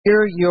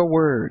hear your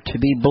word, to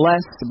be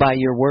blessed by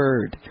your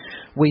word.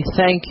 We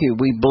thank you,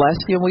 we bless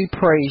you, and we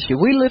praise you.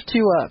 We lift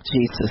you up,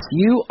 Jesus.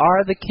 You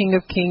are the King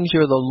of Kings.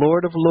 You're the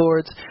Lord of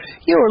Lords.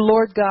 You are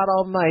Lord God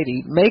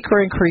Almighty, maker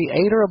and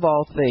creator of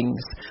all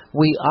things.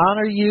 We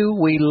honor you.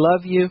 We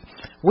love you.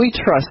 We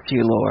trust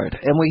you, Lord,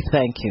 and we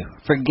thank you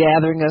for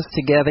gathering us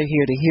together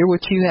here to hear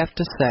what you have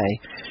to say,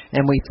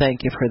 and we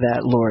thank you for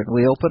that, Lord.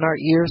 We open our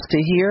ears to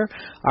hear,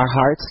 our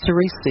hearts to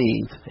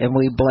receive, and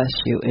we bless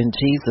you in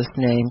Jesus'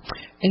 name.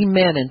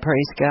 Amen and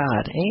praise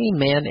God.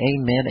 Amen,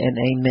 amen, and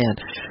amen.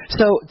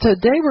 So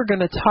today we're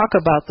going to talk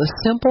about the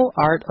simple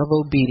art of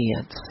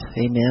obedience.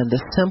 Amen, the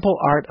simple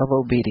art of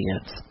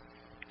obedience.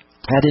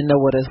 I didn't know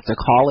what else to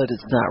call it.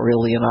 It's not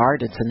really an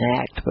art, it's an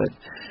act, but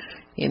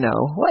you know,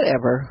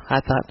 whatever. I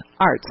thought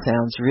art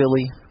sounds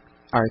really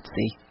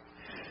artsy.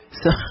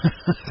 So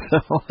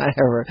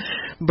whatever.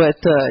 But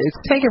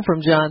it's taken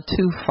from John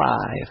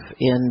 2:5.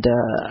 And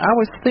I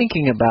was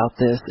thinking about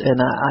this,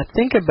 and I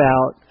think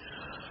about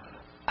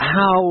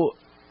how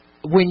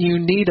when you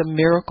need a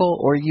miracle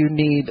or you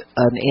need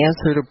an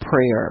answer to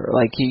prayer,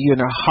 like your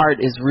heart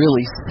is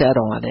really set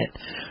on it,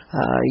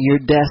 you're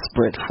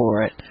desperate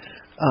for it.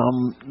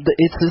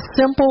 It's the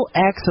simple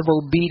acts of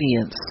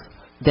obedience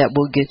that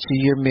will get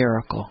you your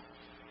miracle.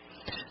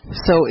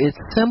 So it's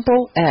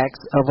simple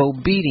acts of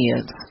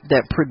obedience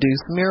that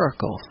produce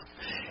miracles.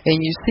 And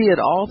you see it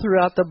all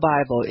throughout the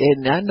Bible.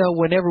 And I know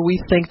whenever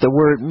we think the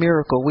word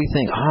miracle, we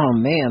think, oh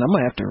man, I'm going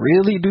to have to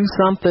really do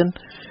something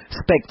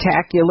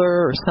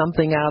spectacular or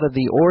something out of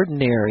the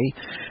ordinary.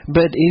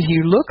 But if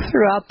you look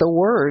throughout the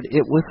word,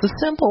 it was the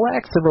simple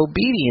acts of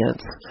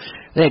obedience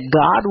that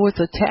God was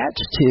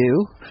attached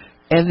to.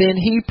 And then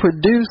he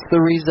produced the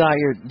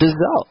desired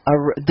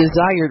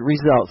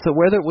result. So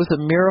whether it was a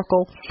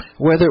miracle,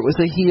 whether it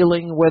was a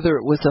healing, whether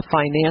it was a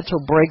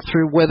financial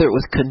breakthrough, whether it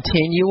was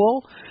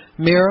continual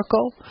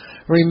miracle.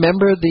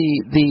 Remember the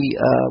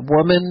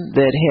woman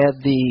that had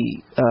the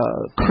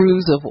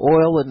cruse of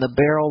oil and the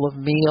barrel of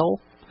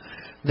meal?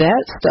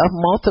 That stuff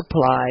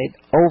multiplied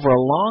over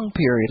a long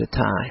period of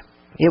time.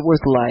 It was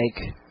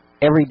like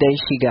every day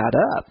she got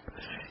up,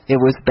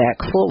 it was back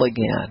full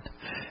again.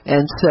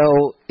 And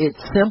so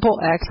it's simple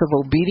acts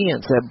of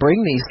obedience that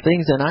bring these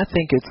things, and I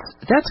think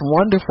that's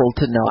wonderful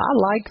to know. I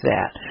like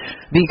that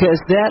because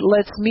that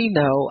lets me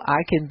know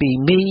I can be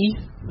me.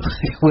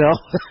 Well,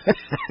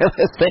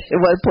 let's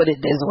put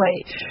it this way: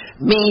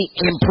 me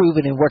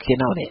improving and working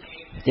on it.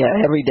 Yeah,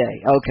 every day.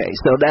 Okay,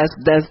 so that's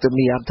the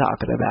me I'm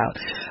talking about.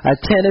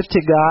 Attentive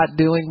to God,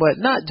 doing what,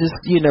 not just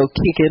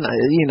kicking,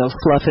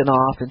 sloughing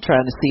off and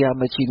trying to see how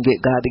much you can get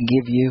God to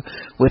give you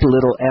with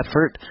little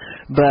effort.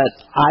 But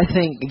I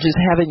think just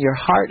having your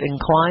heart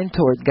inclined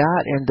toward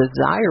God and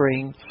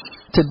desiring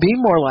to be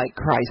more like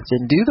Christ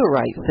and do the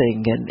right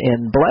thing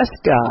and bless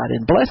God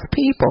and bless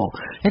people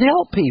and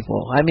help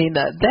people. I mean,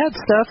 that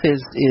stuff is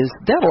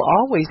that'll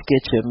always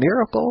get you a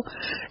miracle.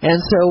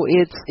 And so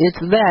it's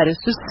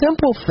just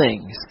simple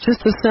things,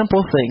 just the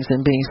simple things,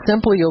 and being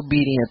simply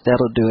obedient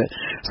that'll do it.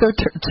 So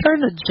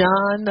turn to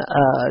John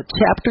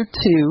chapter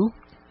 2.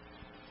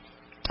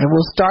 And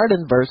we'll start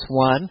in verse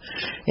 1,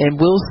 and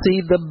we'll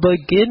see the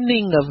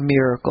beginning of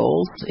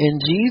miracles in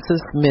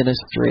Jesus'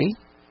 ministry.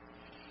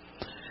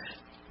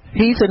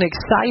 He's an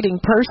exciting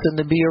person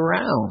to be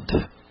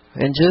around.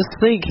 And just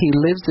think, he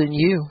lives in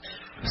you.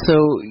 So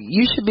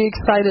you should be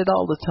excited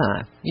all the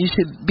time. You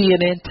should be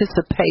in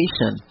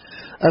anticipation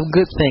of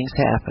good things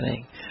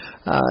happening.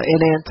 In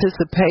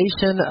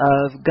anticipation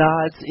of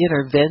God's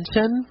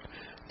intervention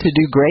to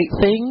do great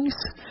things,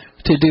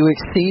 to do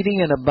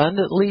exceeding and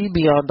abundantly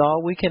beyond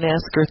all we can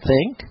ask or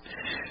think.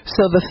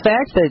 So the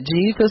fact that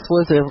Jesus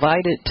was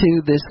invited to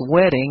this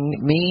wedding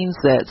means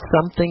that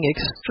something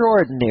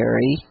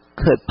extraordinary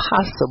could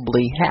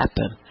possibly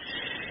happen.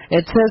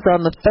 It says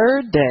on the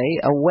third day,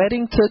 a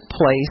wedding took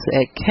place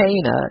at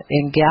Cana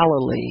in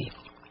Galilee.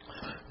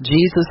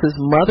 Jesus'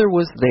 mother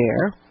was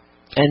there,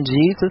 and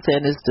Jesus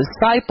and his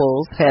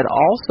disciples had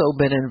also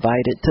been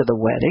invited to the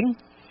wedding.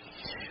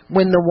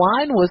 When the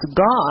wine was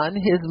gone,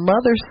 his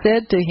mother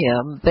said to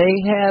him, "They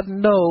have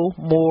no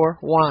more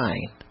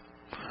wine."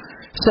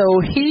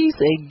 So he's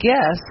a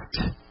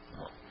guest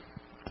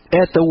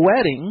at the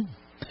wedding.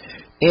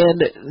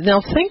 And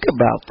now think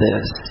about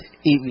this.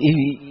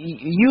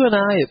 You and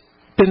I have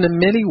been to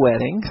many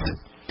weddings.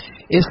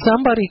 If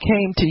somebody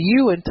came to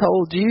you and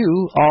told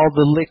you all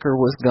the liquor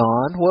was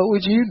gone, what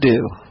would you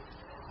do?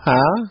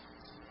 Huh?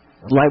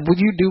 Like, would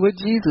you do what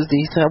Jesus did?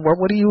 He said, well,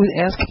 what are you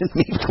asking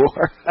me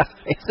for?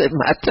 He said,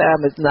 my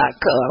time has not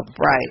come.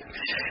 Right.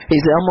 He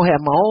said, I'm going to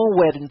have my own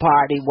wedding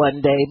party one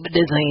day, but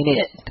this ain't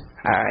it.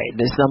 All right.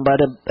 There's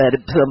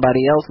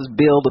somebody else's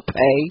bill to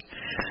pay,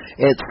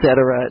 et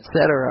cetera, et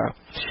cetera.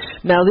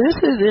 Now, this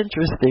is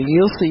interesting.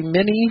 You'll see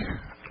many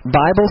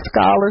Bible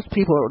scholars,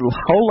 people are a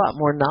whole lot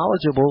more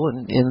knowledgeable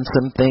in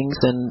some things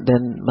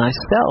than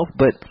myself,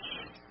 but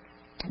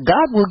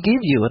God will give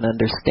you an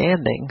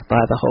understanding by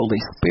the Holy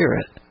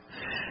Spirit.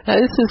 Now,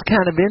 this is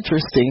kind of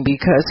interesting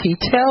because he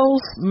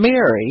tells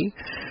Mary,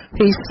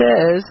 he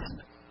says,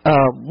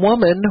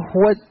 woman,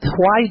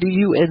 why do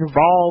you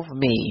involve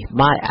me?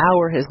 My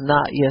hour has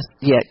not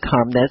yet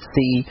come. That's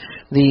the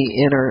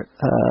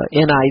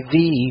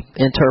NIV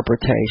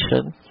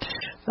interpretation.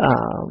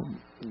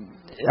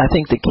 I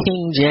think the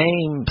King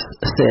James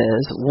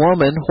says,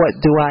 woman, what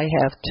do I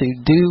have to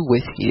do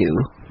with you?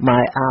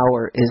 My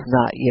hour is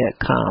not yet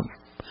come.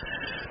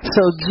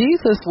 So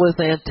Jesus was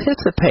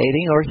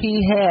anticipating, or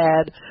he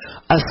had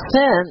a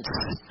sense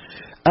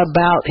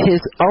about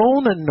his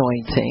own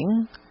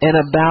anointing and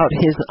about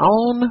his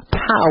own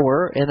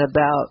power and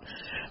about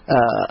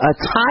a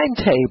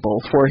timetable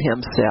for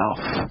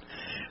himself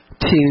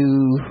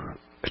to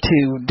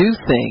do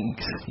things,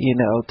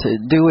 to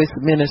do his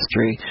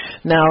ministry.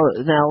 Now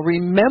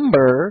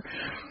remember,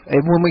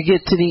 when we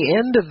get to the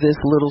end of this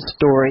little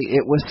story,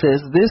 it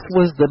says this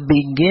was the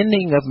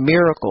beginning of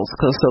miracles.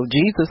 So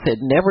Jesus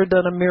had never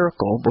done a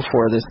miracle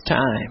before this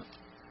time.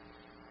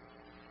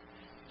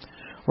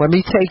 Let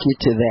me take you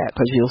to that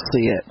because you'll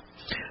see it.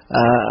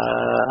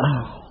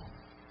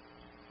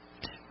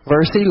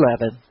 Verse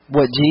 11.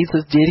 What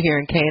Jesus did here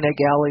in Cana of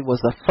Galilee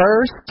was the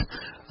first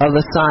of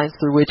the signs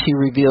through which he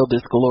revealed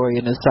his glory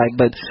in his sight.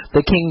 But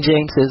the King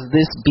James says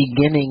this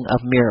beginning of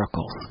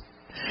miracles.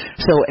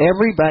 So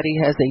everybody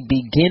has a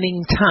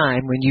beginning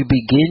time when you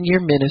begin your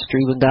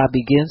ministry, when God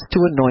begins to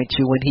anoint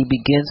you, when he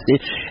begins to,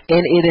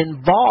 and it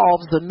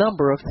involves a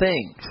number of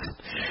things.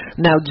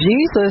 Now,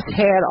 Jesus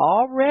had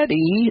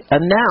already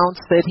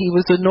announced that he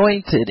was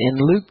anointed.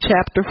 In Luke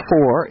chapter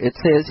 4, it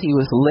says he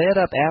was led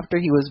up after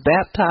he was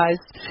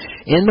baptized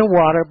in the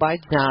water by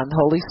John.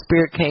 The Holy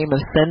Spirit came,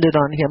 ascended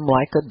on him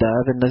like a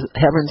dove, and the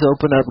heavens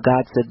opened up.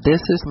 God said,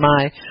 this is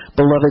my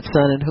beloved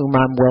Son in whom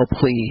I'm well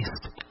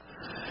pleased.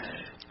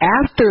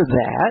 After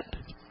that,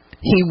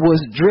 he was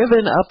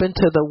driven up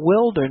into the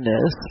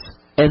wilderness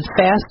and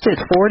fasted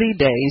 40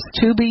 days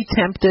to be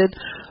tempted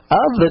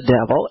of the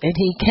devil, and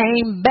he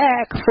came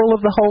back full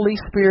of the Holy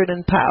Spirit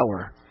and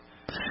power.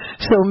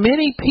 So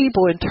many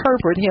people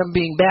interpret him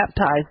being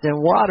baptized in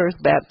water as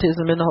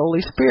baptism in the Holy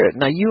Spirit.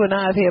 Now, you and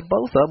I have had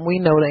both of them. We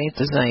know they ain't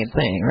the same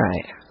thing,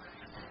 right?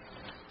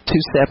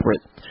 Two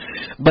separate.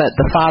 But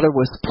the Father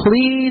was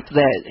pleased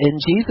that, and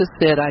Jesus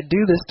said, I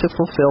do this to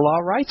fulfill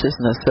all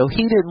righteousness. So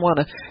he didn't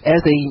want to,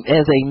 as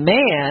a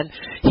man,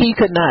 he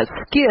could not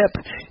skip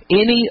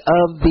any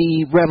of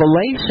the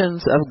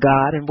revelations of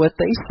God and what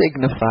they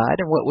signified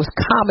and what was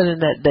common in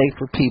that day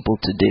for people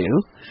to do.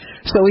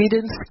 So he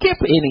didn't skip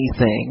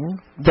anything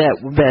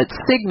that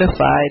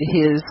signified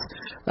his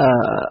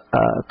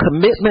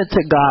commitment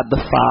to God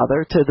the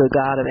Father, to the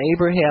God of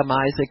Abraham,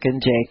 Isaac,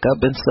 and Jacob,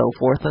 and so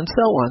forth and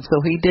so on. So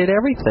he did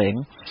everything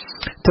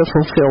to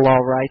fulfill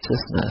all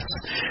righteousness.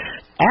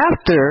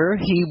 After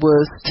he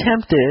was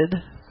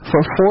tempted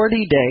for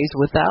 40 days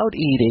without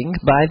eating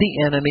by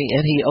the enemy,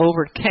 and he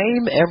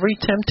overcame every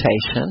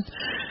temptation,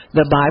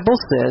 the Bible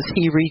says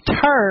he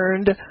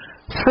returned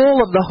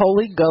full of the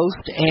Holy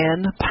Ghost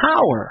and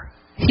power.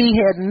 He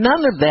had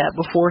none of that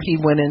before he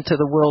went into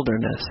the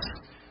wilderness.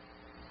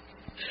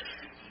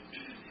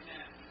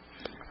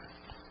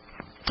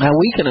 Now,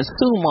 we can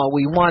assume all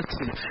we want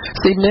to.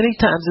 See, many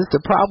times it's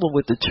the problem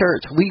with the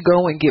church. We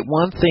go and get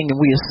one thing and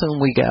we assume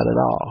we got it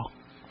all.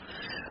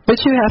 But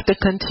you have to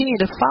continue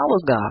to follow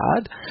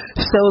God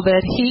so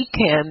that he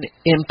can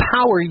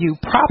empower you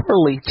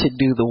properly to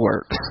do the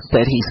works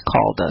that he's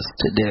called us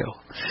to do.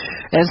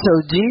 And so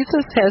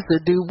Jesus has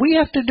to do, we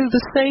have to do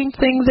the same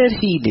thing that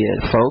he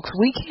did, folks.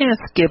 We can't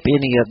skip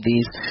any of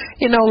these.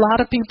 A lot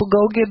of people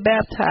go get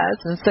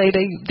baptized and say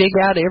they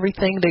got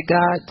everything that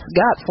God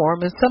got for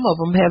them, and some of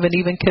them haven't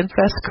even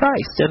confessed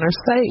Christ and are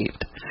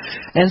saved.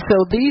 And so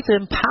these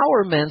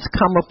empowerments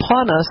come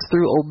upon us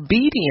through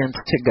obedience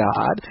to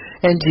God,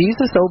 and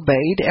Jesus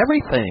obeyed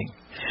everything.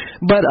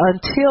 But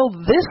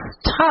until this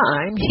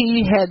time,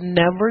 he had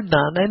never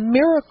done a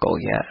miracle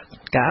yet.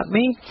 Got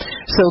me?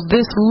 So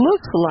this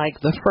looks like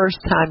the first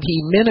time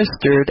he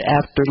ministered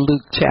after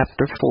Luke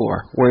chapter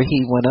 4, where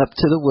he went up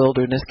to the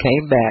wilderness,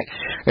 came back.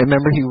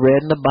 Remember, he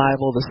read in the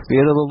Bible, the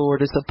Spirit of the Lord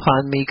is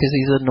upon me because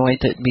he's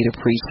anointed me to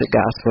preach the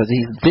gospel.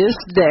 This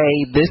day,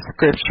 this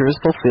scripture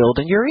is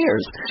fulfilled in your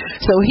ears.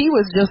 So he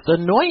was just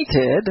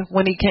anointed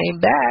when he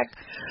came back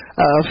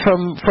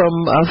from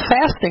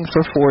fasting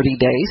for 40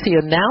 days. He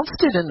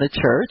announced it in the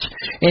church,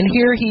 and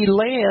here he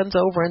lands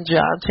over in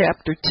John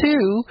chapter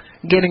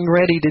 2, getting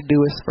ready to do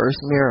his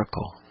first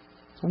miracle.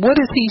 What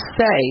does he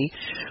say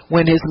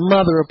when his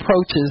mother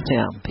approaches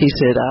him? He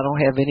said, I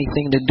don't have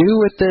anything to do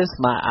with this.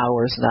 My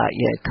hour's not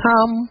yet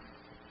come.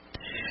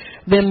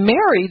 Then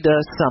Mary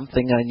does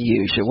something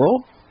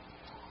unusual.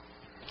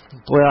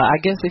 Well, I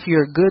guess if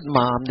you're a good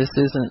mom, this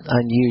isn't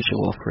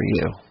unusual for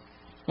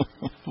you.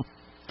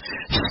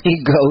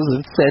 She goes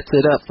and sets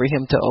it up for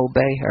him to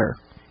obey her.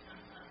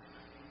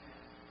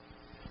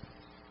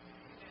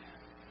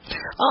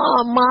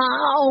 Oh, Ma,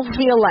 I don't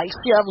feel like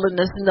shoveling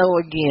the snow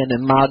again.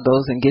 And Ma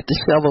goes and gets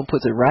the shovel and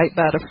puts it right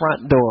by the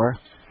front door.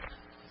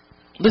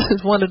 This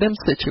is one of them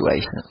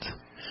situations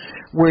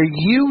where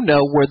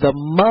where the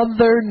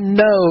mother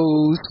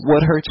knows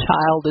what her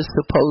child is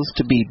supposed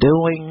to be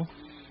doing.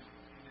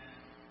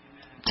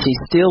 She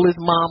still is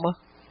mama.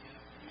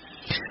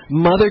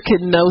 Mother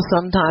can know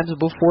sometimes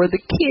before the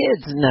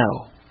kids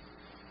know.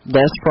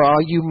 That's for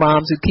all you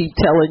moms who keep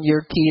telling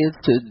your kids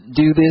to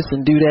do this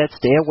and do that.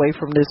 Stay away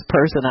from this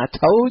person. I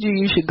told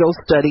you should go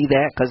study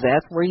that because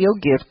that's where your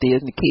gift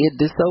is. And the kid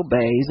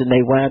disobeys and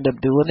they wind up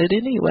doing it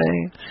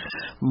anyway.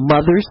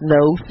 Mothers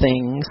know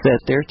things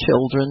that their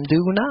children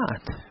do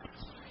not.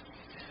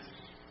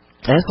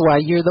 That's why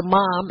you're the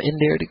mom and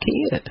they're the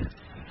kid.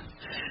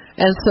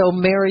 And so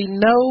Mary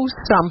knows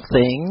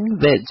something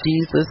that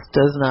Jesus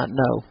does not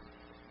know.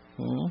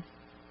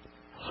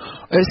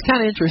 It's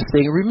kind of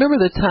interesting. Remember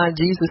the time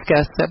Jesus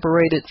got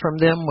separated from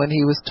them when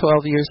he was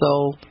 12 years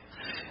old?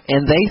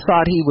 And they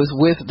thought he was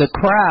with the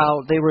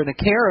crowd. They were in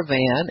a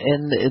caravan,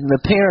 and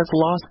the parents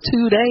lost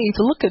 2 days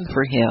looking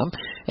for him.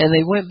 And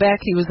they went back.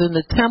 He was in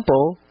the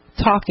temple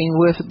talking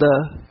with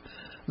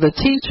the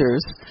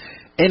teachers.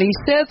 And he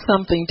said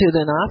something to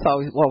them. I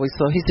thought always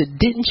so. He said,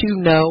 "Didn't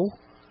you know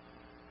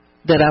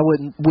that I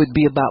would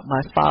be about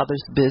my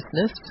Father's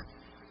business?"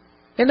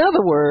 In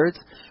other words,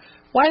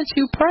 why didn't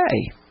you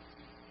pray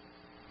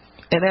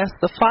and ask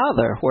the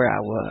Father where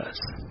I was?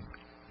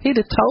 He'd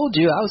have told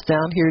you I was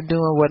down here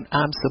doing what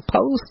I'm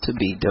supposed to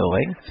be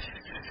doing.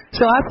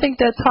 So I think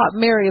that taught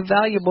Mary a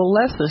valuable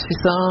lesson. She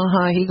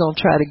said, he going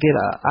to try to get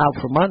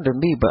out from under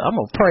me, but I'm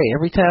going to pray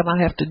every time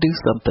I have to do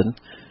something.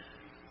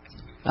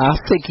 I'll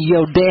stick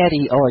your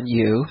daddy on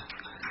you.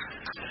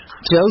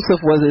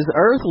 Joseph was his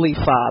earthly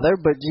father,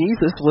 but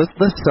Jesus was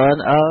the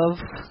son of...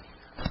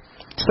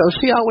 So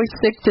she always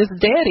sticked his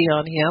daddy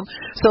on him.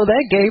 So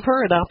that gave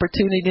her an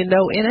opportunity to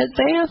know in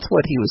advance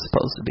what he was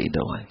supposed to be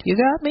doing. You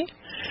got me?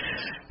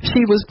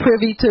 She was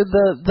privy to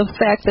the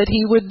fact that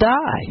he would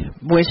die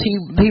when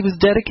he was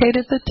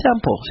dedicated to the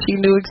temple. She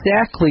knew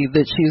exactly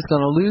that she was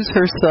going to lose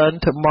her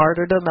son to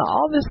martyrdom and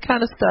all this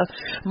kind of stuff.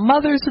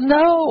 Mothers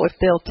know if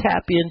they'll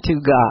tap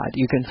into God,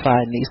 you can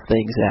find these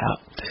things out.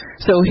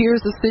 So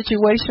here's a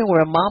situation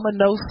where mama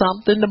knows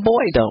something the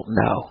boy don't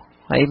know.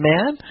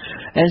 Amen.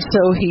 And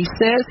so he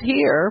says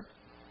here,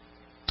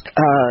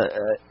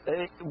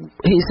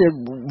 he said,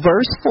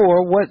 verse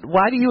 4,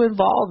 why do you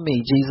involve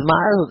me, Jesus?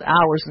 My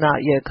hour's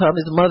not yet come.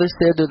 His mother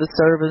said to the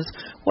servants,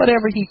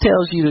 whatever he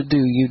tells you to do,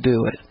 you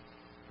do it.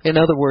 In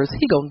other words,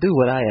 he going to do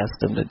what I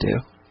asked him to do.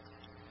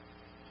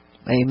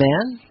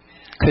 Amen.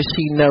 Because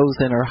she knows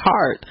in her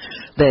heart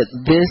that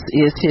this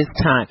is his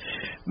time.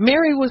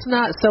 Mary was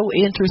not so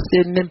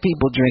interested in them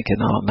people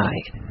drinking all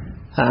night.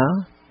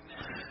 Huh?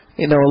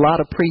 You know, a lot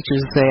of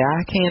preachers say,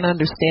 I can't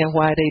understand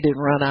why they didn't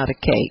run out of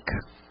cake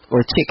or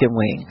chicken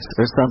wings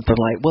or something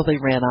like, well, they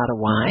ran out of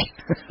wine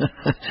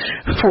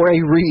for a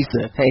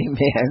reason.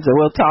 Amen. So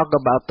we'll talk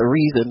about the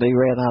reason they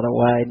ran out of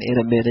wine in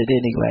a minute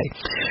anyway.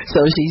 So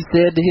she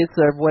said to his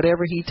servant,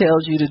 whatever he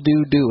tells you to do,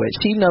 do it.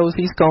 She knows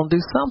he's going to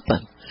do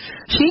something.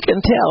 She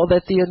can tell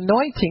that the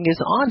anointing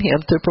is on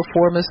him to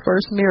perform his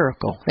first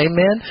miracle.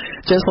 Amen.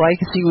 Just like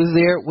she was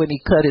there when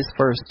he cut his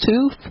first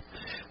tooth,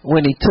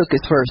 when he took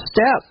his first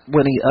step,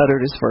 when he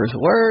uttered his first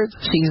words,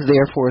 she's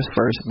there for his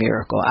first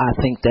miracle. I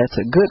think that's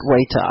a good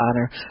way to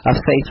honor a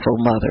faithful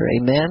mother.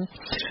 Amen.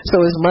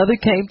 So his mother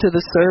came to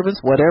the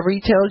servants, whatever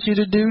he tells you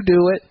to do,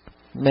 do it.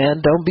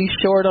 Man, don't be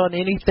short on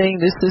anything.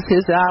 This is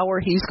his hour.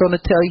 He's going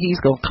to tell you,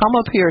 he's going to come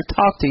up here and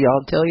talk to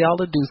y'all and tell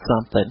y'all to do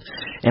something.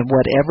 And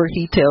whatever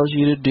he tells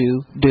you to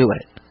do, do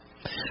it.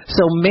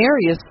 So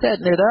Mary is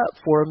setting it up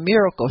for a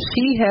miracle.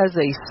 She has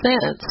a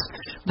sense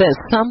that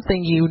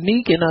something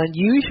unique and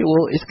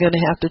unusual is going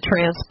to have to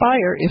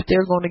transpire if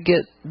they're going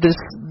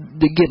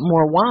to get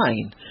more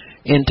wine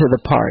into the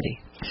party.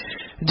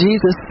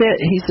 Jesus said,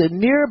 he said,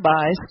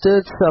 nearby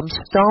stood some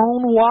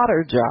stone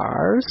water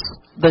jars,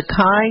 the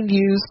kind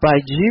used by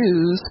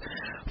Jews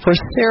for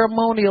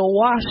ceremonial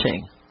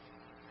washing.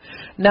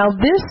 Now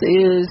this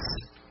is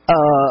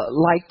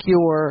like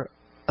your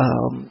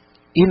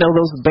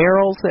those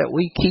barrels that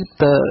we keep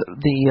the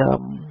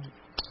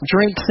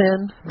drinks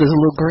in, this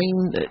little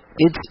green,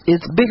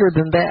 it's bigger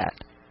than that.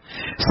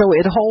 So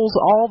it holds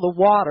all the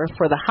water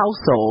for the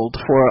household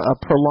for a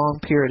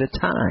prolonged period of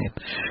time.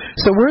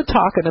 So we're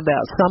talking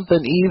about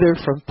something either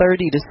from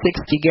 30 to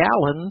 60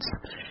 gallons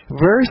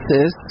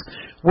versus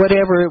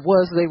whatever it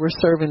was they were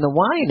serving the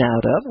wine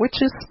out of, which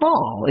is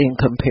small in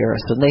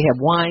comparison. They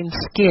have wine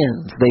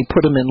skins. They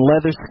put them in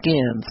leather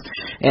skins,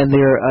 and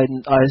they're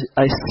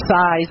a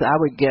size, I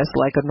would guess,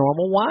 like a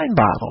normal wine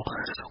bottle.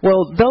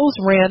 Well, those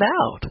ran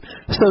out.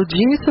 So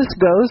Jesus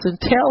goes and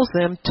tells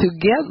them to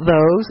get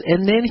those,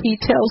 and then he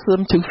tells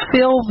them to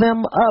fill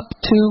them up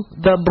to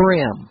the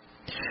brim.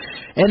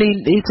 And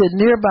he said,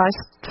 nearby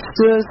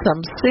stood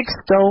some 6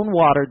 stone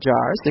water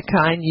jars, the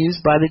kind used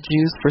by the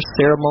Jews for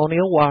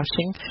ceremonial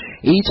washing,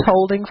 each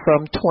holding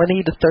from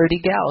 20 to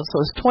 30 gallons.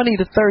 So it's 20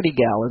 to 30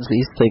 gallons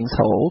these things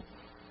hold.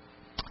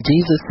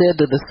 Jesus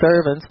said to the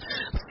servants,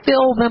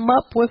 fill them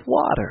up with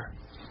water.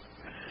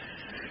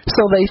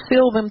 So they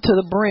filled them to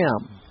the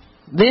brim.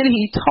 Then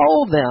he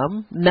told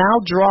them,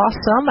 now draw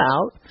some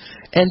out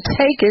and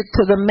take it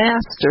to the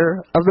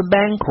master of the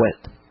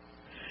banquet.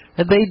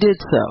 And they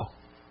did so.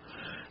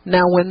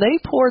 Now, when they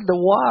poured the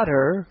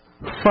water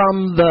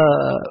from the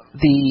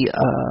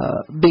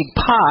big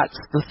pots,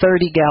 the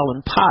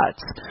 30-gallon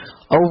pots,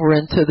 over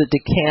into the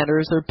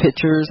decanters or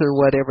pitchers or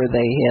whatever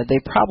they had. They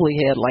probably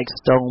had like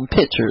stone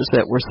pitchers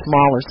that were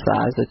smaller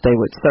size that they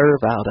would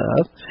serve out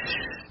of.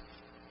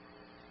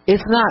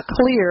 It's not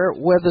clear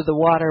whether the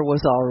water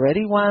was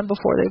already wine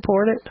before they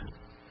poured it,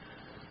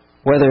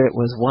 whether it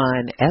was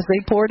wine as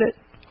they poured it,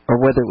 or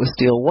whether it was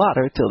still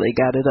water till they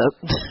got it up.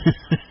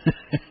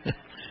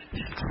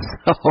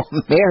 So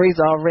Mary's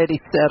already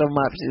set them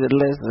up. She said,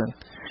 listen,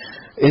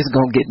 it's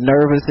going to get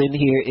nervous in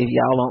here if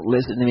y'all don't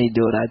listen to me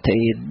do what I tell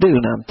you to do.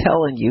 And I'm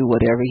telling you,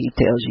 whatever he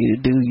tells you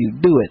to do, you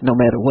do it, no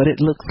matter what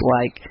it looks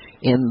like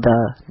in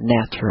the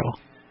natural.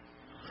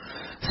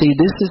 See,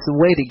 this is the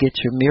way to get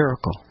your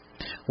miracle.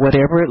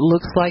 Whatever it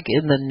looks like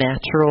in the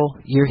natural,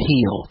 you're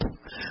healed.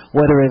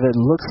 Whatever it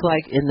looks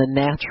like in the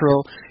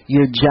natural,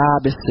 your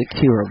job is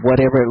secure.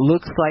 Whatever it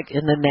looks like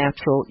in the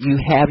natural, you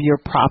have your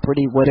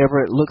property.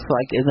 Whatever it looks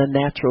like in the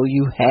natural,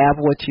 you have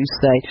what you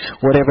say.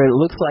 Whatever it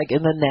looks like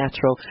in the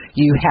natural,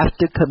 you have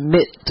to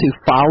commit to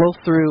follow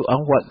through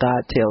on what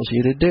God tells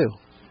you to do.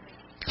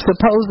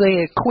 Suppose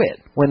they had quit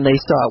when they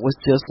saw it was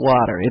just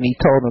water, and he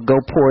told them, go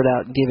pour it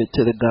out and give it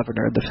to the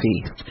governor of the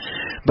feast.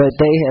 But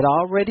they had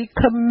already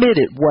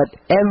committed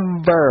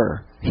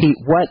whatever,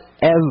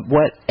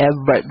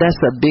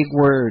 that's a big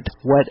word,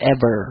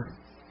 whatever.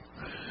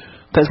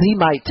 Because he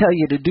might tell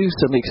you to do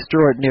some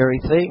extraordinary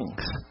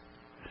things.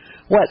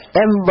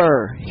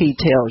 Whatever he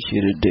tells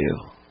you to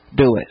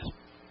do it.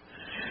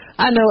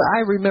 I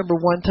remember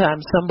one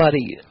time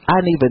somebody, I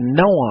didn't even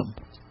know him,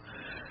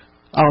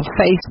 on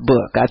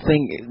Facebook. I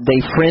think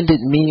they friended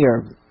me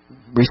or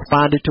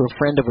responded to a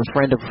friend of a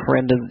friend of a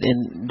friend,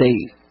 and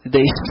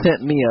they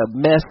sent me a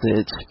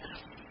message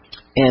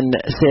and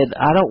said,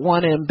 I don't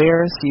want to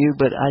embarrass you,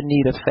 but I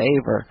need a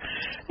favor.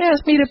 They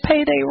asked me to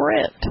pay their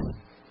rent,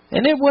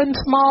 and it wasn't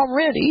small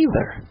rent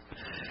either.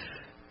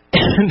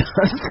 And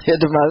I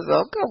said to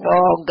myself, come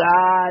on,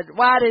 God,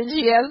 why didn't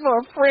she ask for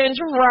a French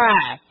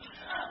fry?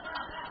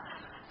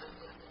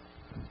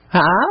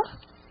 Huh?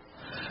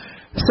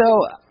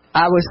 So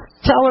I was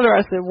telling her,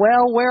 I said,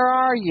 well, where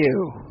are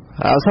you?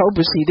 I was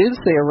hoping she didn't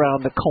say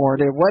around the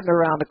corner. It wasn't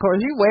around the corner.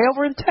 She's way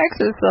over in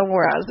Texas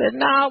somewhere. I said,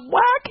 nah,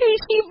 why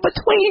can't she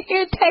between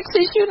here and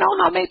Texas? You know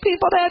how many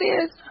people that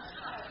is.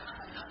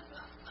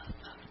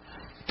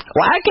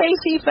 Why can't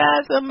she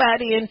find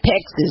somebody in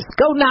Texas?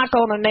 Go knock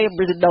on a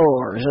neighbor's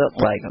door or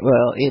something like that.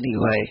 Well,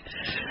 anyway.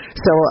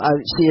 So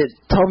she had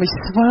told me, she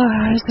said, well,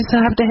 I just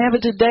have to have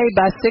it today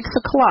by 6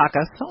 o'clock.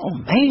 I said, oh,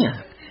 man.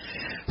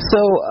 So,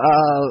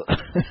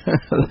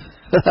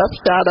 the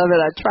upshot of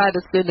it, I tried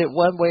to send it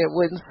one way, it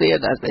wouldn't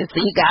send. I said,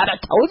 see, God, I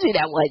told you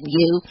that wasn't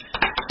you.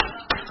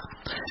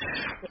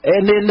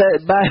 And then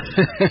by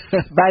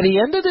the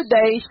end of the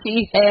day,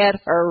 she had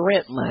her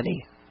rent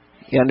money.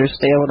 You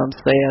understand what I'm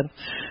saying?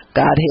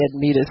 God had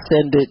me to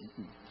send it,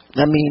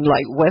 I mean,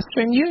 like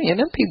Western Union,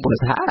 and people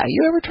was high.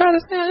 You ever try to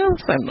send it?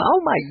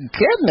 Oh, my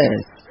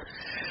goodness.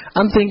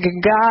 I'm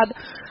thinking, God,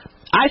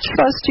 I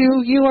trust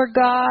you. You are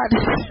God.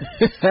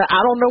 I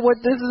don't know what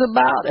this is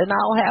about, and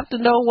I'll have to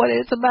know what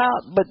it's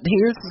about, but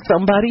here's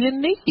somebody in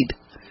need.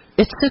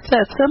 It's just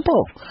that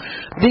simple.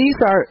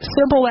 These are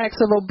simple acts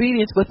of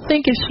obedience, but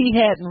think if she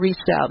hadn't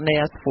reached out and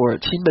asked for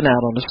it, she'd been out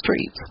on the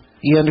streets.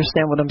 You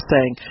understand what I'm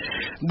saying?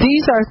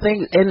 These are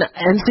things, and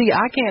see,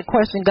 I can't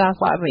question God,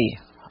 why me?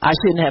 I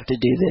shouldn't have to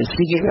do this.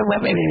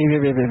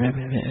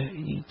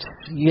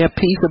 You have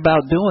peace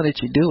about doing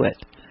it, you do it.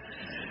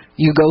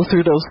 You go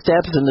through those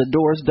steps and the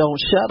doors don't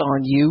shut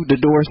on you. The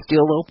door's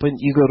still open.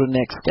 You go to the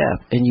next step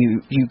and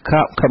you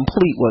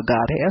complete what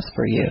God has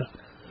for you.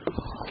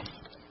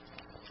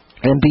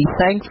 And be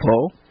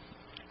thankful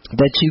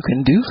that you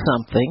can do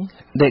something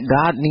that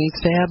God needs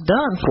to have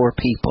done for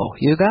people.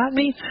 You got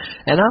me?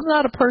 And I'm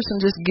not a person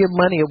just give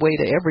money away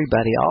to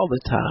everybody all the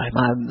time.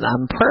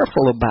 I'm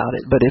prayerful about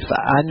it, but if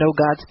I know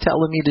God's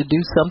telling me to do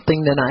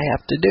something, then I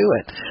have to do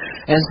it.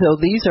 And so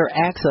these are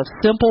acts of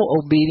simple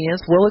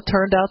obedience. Well, it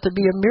turned out to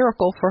be a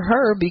miracle for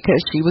her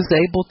because she was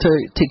able to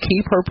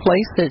keep her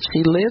place that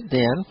she lived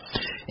in,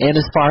 and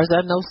as far as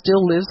I know,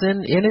 still lives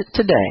in it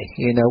today.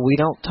 You know, we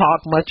don't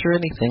talk much or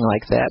anything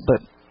like that,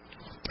 but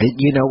it,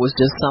 was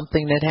just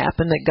something that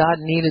happened that God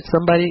needed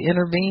somebody to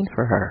intervene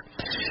for her.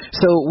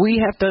 So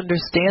we have to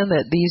understand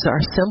that these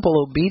are simple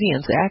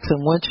obedience acts,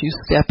 and once you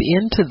step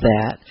into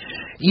that,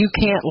 you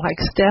can't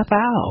step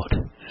out,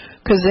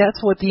 because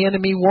that's what the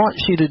enemy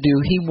wants you to do.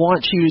 He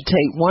wants you to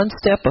take one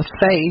step of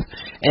faith,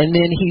 and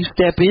then you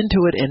step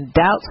into it, and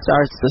doubt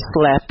starts to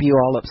slap you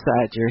all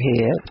upside your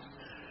head.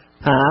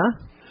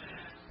 Huh?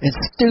 It's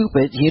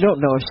stupid. You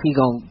don't know if she's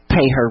going to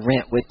pay her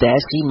rent with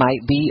that. She might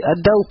be a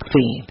dope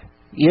fiend.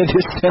 You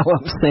understand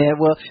what I'm saying?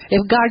 Well,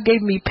 if God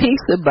gave me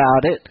peace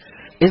about it,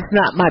 it's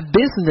not my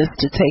business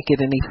to take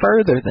it any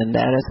further than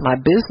that. It's my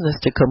business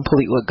to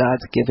complete what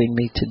God's giving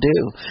me to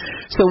do.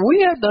 So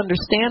we have to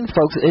understand,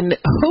 folks, and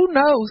who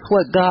knows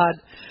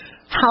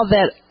how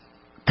that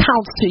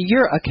counts to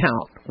your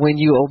account when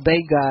you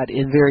obey God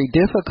in very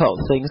difficult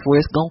things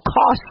where it's going to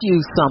cost you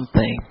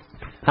something.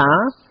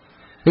 Huh?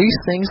 These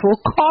things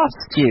will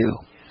cost you.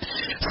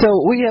 So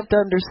we have to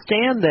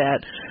understand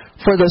that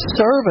for the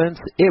servants,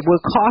 it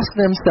would cost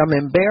them some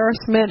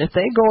embarrassment. If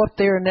they go up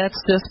there and that's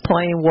just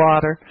plain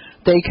water,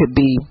 they could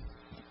be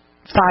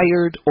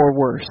fired or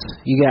worse.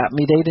 You got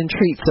me? They didn't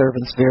treat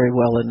servants very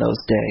well in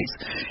those days.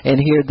 And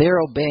here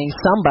they're obeying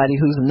somebody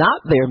who's not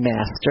their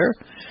master,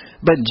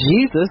 but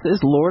Jesus is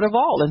Lord of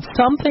all. And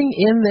something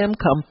in them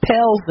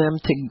compels them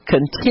to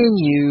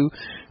continue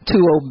to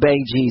obey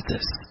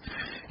Jesus.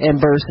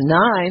 In verse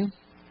 9,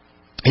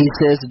 he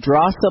says,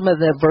 draw some of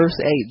that, verse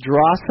 8,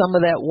 draw some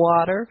of that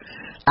water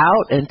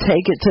out and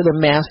take it to the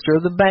master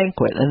of the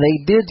banquet. And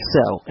they did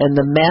so. And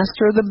the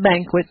master of the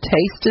banquet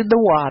tasted the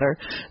water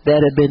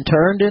that had been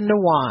turned into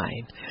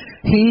wine.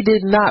 He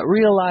did not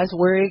realize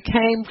where it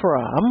came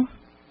from,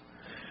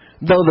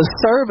 though the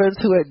servants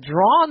who had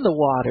drawn the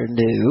water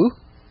knew.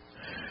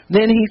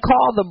 Then he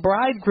called the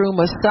bridegroom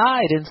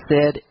aside and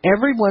said,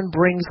 everyone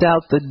brings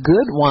out the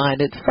good wine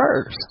at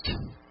first.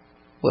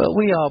 Well,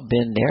 we all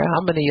been there.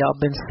 How many of y'all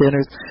been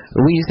sinners?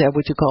 We used to have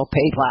what you call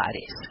pay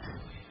parties.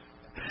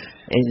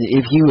 And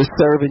if you were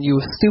serving, you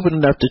were stupid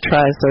enough to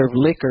try to serve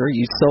liquor,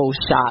 you sold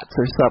shots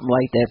or something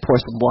like that, pour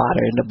some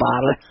water in the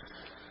bottle.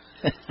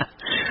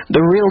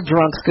 The real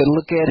drunks could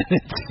look at it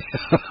and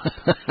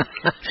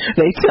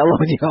they tell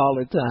on you all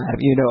the time.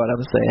 You know what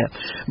I'm saying?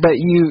 But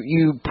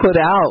you put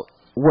out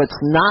what's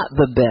not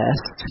the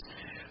best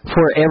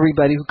for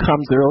everybody who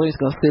comes early is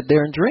going to sit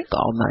there and drink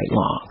all night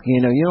long.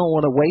 You know, you don't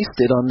want to waste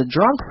it on the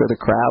drunks of the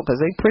crowd because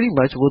they pretty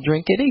much will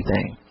drink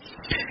anything.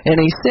 And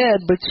he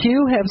said, but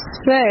you have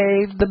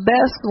saved the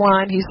best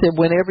wine. He said,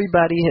 when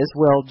everybody has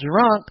well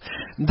drunk,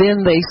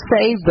 then they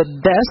save the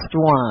best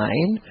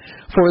wine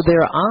for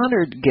their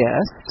honored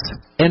guests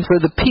and for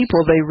the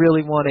people they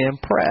really want to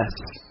impress.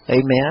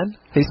 Amen.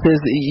 He says,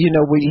 you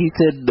know, he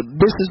said,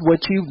 this is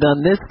what you've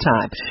done this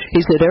time.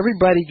 He said,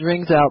 everybody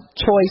brings out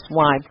choice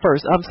wine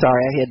first. I'm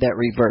sorry, I had that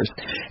reversed.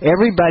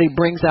 Everybody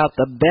brings out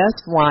the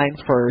best wine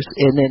first,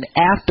 and then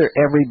after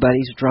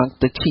everybody's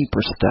drunk, the cheaper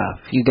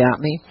stuff. You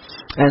got me?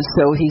 And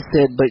so he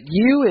said, but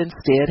you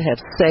instead have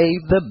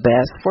saved the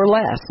best for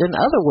last. In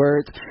other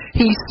words,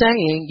 he's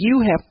saying you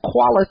have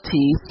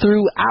quality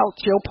throughout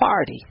your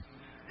party.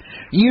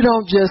 You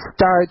don't just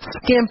start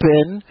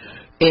skimping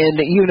and,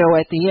 you know,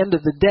 at the end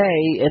of the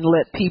day and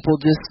let people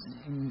just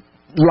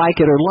like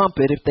it or lump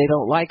it if they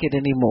don't like it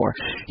anymore.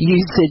 You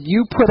said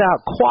you put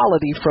out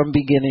quality from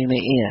beginning to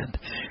end.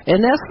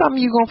 And that's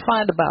something you're going to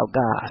find about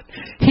God.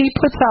 He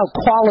puts out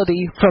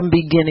quality from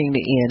beginning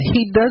to end.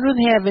 He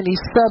doesn't have any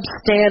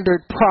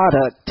substandard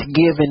product to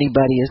give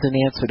anybody as an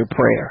answer to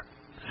prayer.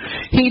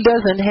 He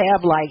doesn't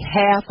have like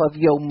half of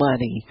your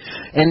money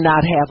and not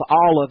have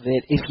all of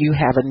it if you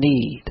have a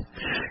need.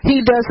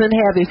 He doesn't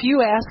have, if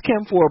you ask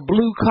him for a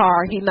blue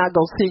car, he's not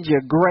going to send you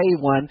a gray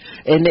one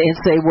and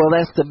say, well,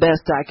 that's the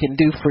best I can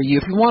do for you.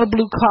 If you want a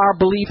blue car,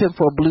 believe him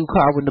for a blue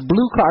car. When the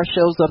blue car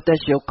shows up,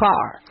 that's your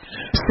car.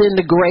 Send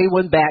the gray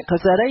one back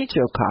because that ain't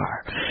your car.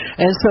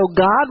 And so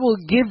God will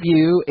give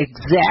you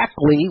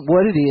exactly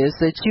what it is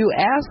that you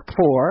ask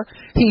for.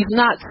 He's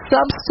not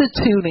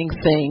substituting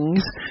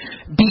things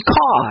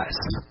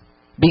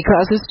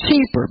because it's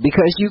cheaper,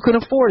 because you can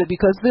afford it,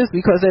 because this,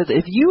 because that.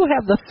 If you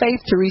have the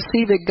faith to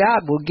receive it,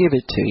 God will give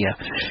it to you.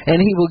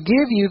 And he will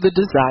give you the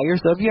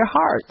desires of your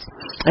hearts.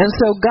 And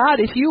so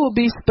God, if you will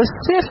be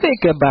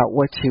specific about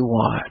what you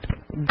want,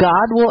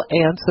 God will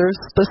answer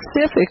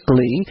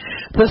specifically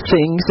the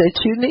things that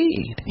you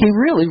need. He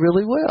really,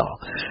 really will.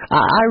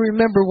 I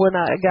remember when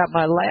I got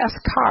my last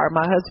car,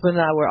 my husband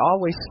and I were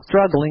always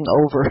struggling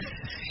over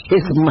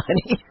his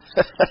money.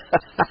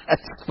 I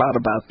thought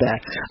about that.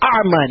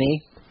 Our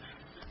money.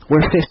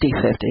 We're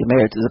 50-50.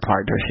 Marriage is a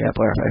partnership.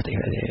 We're 50-50.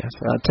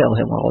 So I tell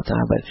him all the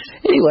time. But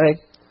anyway,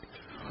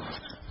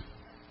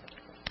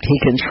 he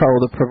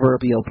controlled the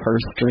proverbial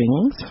purse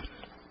strings.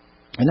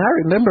 And I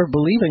remember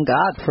believing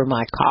God for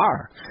my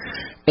car.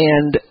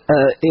 And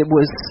it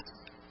was,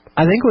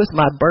 I think it was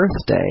my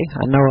birthday.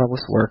 I know I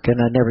was working.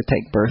 I never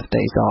take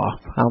birthdays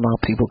off. I don't know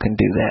how people can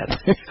do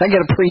that. I got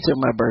to preach on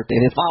my birthday.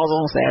 It falls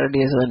on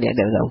Saturday or Sunday. I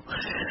don't know.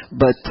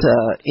 But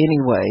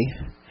anyway,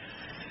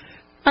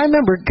 I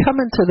remember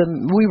coming to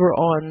we were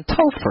on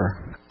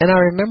Topher, and I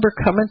remember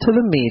coming to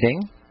the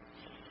meeting,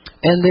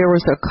 and there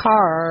was a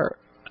car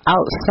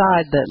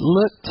outside that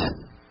looked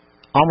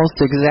almost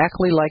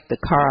exactly like the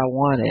car I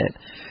wanted,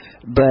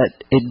 but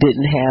it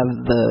didn't have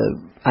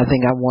I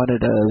think I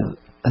wanted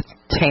a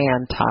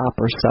tan top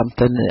or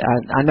something.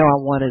 I know I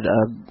wanted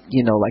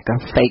like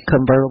a fake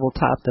convertible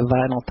top, the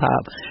vinyl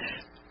top,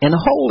 and a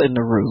hole in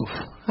the roof.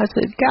 I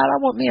said, God, I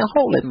want me a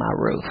hole in my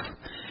roof.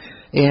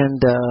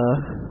 And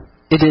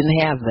it didn't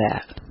have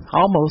that.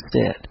 Almost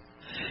did.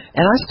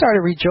 And I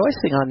started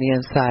rejoicing on the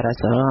inside. I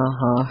said,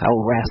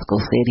 old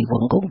rascal said he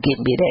wasn't going to get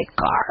me that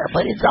car,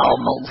 but it's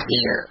almost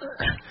here.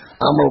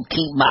 I'm going to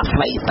keep my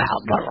faith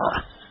out.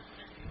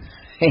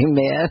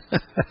 Amen.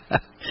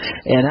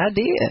 And I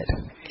did.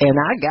 And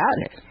I got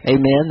it.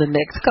 Amen. The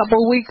next couple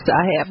of weeks,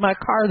 I had my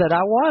car that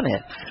I wanted.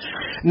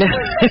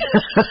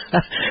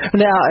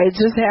 Now, it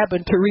just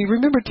happened to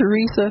remember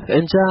Teresa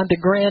and John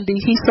DeGrande?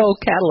 He sold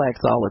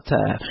Cadillacs all the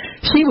time.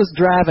 She was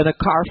driving a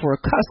car for a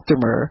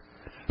customer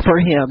for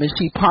him, and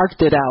she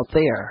parked it out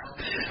there.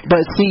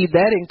 But see,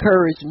 that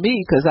encouraged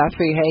me because I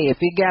figured, hey, if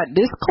it got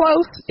this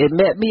close, it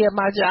met me at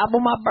my job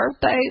on my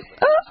birthday.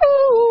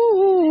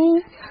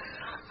 Ooh,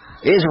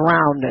 it's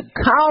around the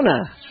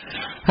corner,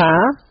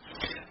 huh?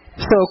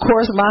 So, of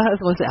course, my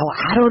husband said, oh,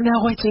 I don't know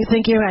what you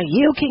think you're right.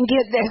 You can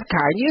get this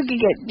car. You can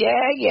get,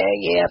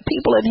 yeah.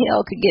 People in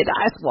hell could get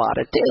ice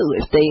water, too,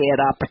 if they had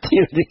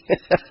opportunity.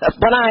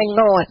 But I ain't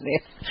going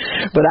there.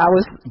 But I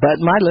was,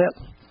 my lip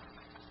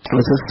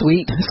was a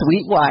sweet,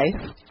 sweet wife.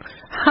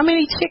 How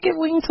many chicken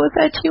wings was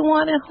that you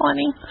wanted,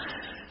 honey?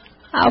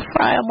 I'll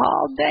fry them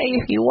all day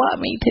if you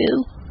want me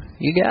to.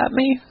 You got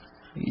me?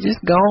 You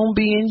just go on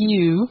being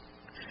you,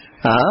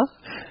 huh?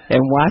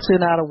 And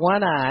watching out of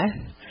one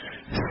eye.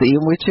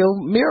 Seeing what your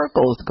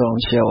miracle's going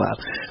to show up.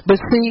 But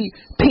see,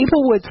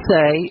 people would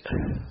say,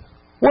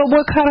 well,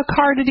 what kind of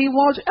car did he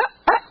want?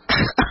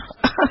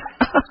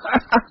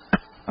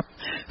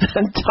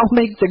 Don't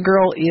make the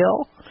girl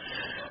ill.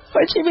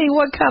 What you mean,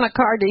 what kind of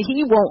car did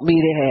he want me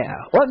to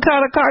have? What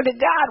kind of car did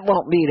God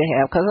want me to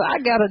have? Because I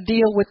got to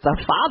deal with the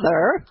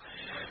Father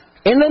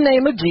in the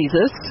name of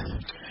Jesus.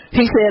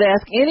 He said,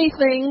 ask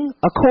anything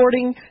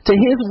according to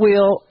his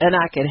will, and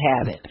I can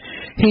have it.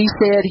 He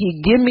said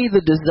he'd give me the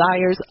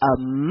desires of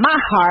my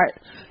heart,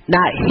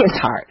 not his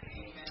heart.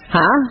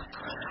 Huh?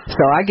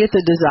 So I get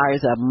the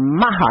desires of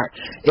my heart.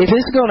 If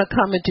it's going to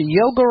come into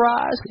your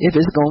garage, if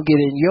it's going to get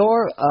in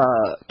your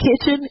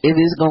kitchen, if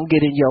it's going to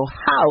get in your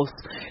house,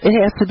 it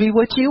has to be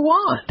what you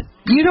want.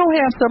 You don't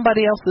have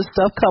somebody else's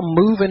stuff come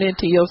moving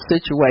into your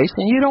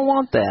situation. You don't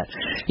want that.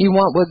 You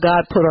want what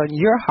God put on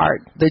your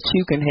heart that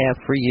you can have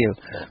for you.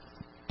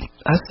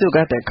 I still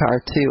got that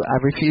car, too. I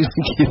refuse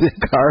to give that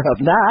car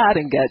up. Nah, I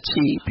done got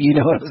cheap. You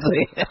know what I'm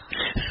saying?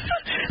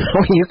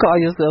 When you call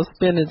yourself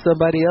spending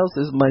somebody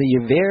else's money,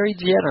 you're very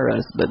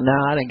generous. But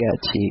nah, I done got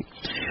cheap.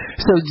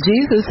 So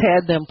Jesus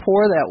had them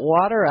pour that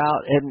water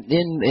out, and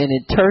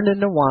it turned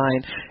into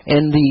wine.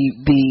 And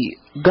the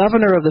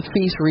governor of the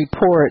feast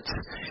reports,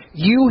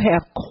 you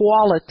have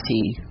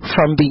quality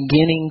from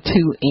beginning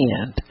to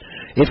end.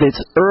 If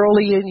it's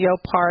early in your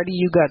party,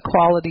 you got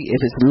quality. If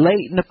it's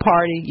late in the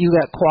party, you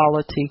got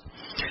quality.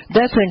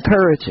 That's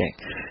encouraging,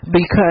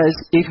 because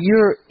if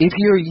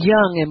you're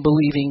young and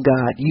believing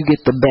God, you get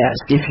the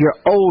best. If you're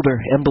older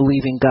and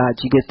believing God,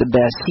 you get the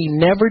best.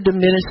 He never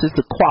diminishes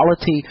the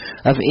quality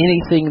of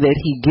anything that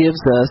he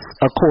gives us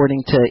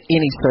according to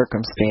any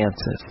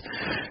circumstances.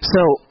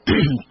 So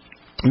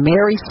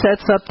Mary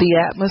sets up the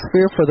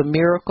atmosphere for the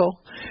miracle,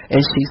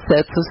 and she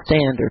sets a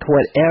standard.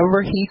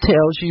 Whatever he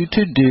tells you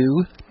to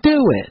do,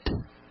 do it.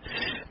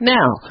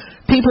 Now,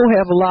 people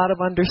have a lot of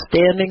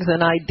understandings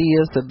and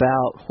ideas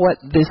about what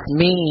this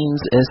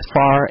means as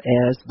far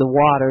as the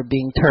water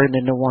being turned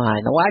into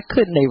wine. Why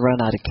couldn't they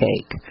run out of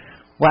cake?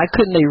 Why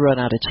couldn't they run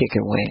out of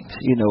chicken wings,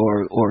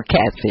 or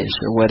catfish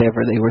or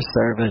whatever they were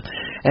serving?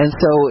 And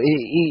so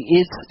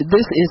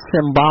this is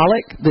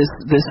symbolic.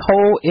 This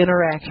whole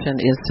interaction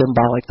is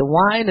symbolic. The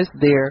wine is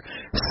there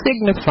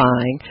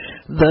signifying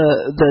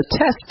the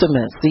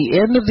testaments, the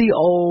end of the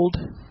old,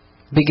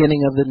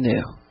 beginning of the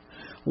new.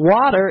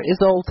 Water is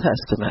Old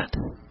Testament,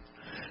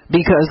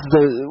 because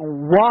the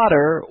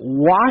water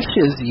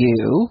washes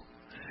you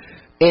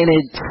and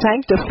it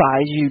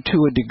sanctifies you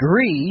to a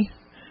degree,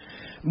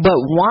 but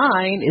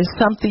wine is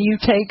something you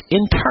take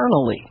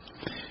internally.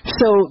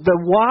 So the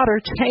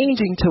water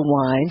changing to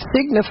wine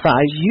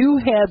signifies you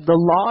had the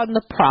law and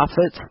the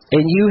prophets,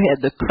 and you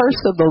had the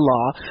curse of the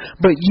law,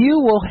 but you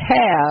will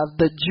have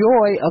the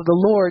joy of the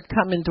Lord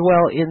come and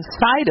dwell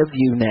inside of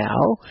you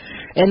now,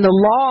 and the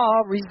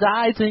law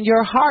resides in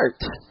your heart.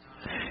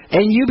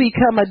 And you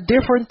become a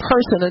different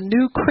person, a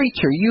new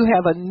creature. You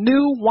have a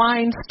new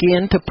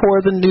wineskin to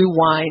pour the new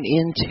wine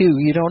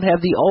into. You don't have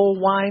the old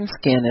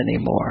wineskin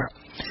anymore.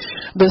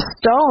 The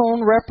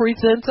stone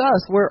represents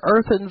us. We're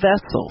earthen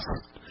vessels.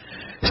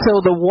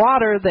 So the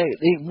water,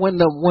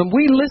 when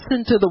we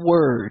listen to the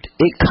word,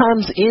 it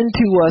comes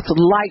into us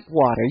like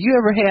water.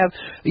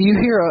 You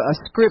hear a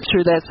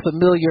scripture that's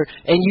familiar,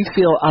 and you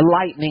feel a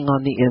lightning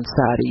on the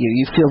inside of you.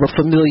 You feel the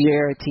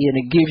familiarity, and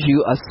it gives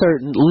you a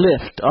certain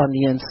lift on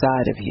the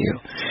inside of you.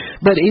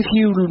 But if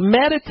you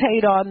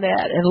meditate on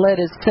that and let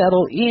it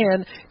settle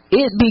in,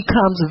 it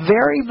becomes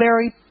very,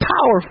 very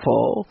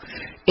powerful,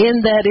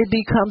 in that it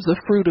becomes the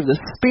fruit of the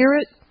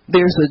Spirit.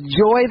 There's a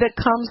joy that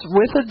comes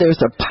with it. There's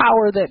a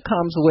power that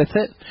comes with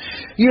it.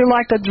 You're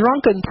like a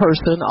drunken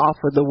person off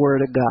of the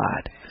Word of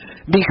God,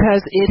 because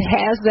it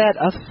has that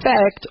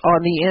effect on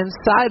the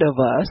inside of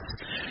us,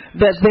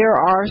 that there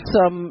are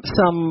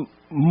some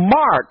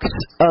marks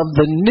of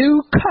the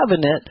new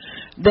covenant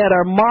that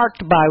are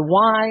marked by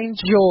wine,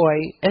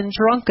 joy, and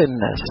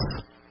drunkenness.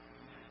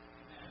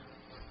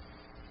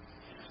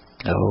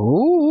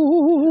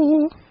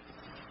 Oh,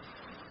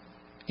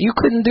 you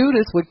couldn't do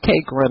this with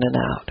cake running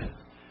out.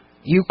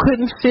 You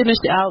couldn't finish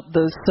out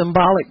the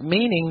symbolic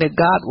meaning that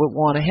God would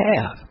want to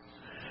have.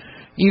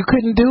 You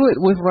couldn't do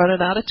it with running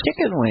out of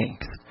chicken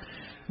wings,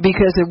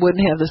 because it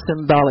wouldn't have the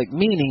symbolic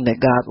meaning that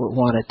God would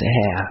want it to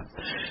have.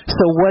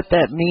 So what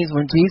that means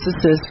when Jesus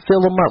says,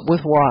 fill them up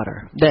with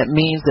water, that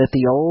means that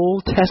the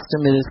Old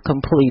Testament is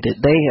completed.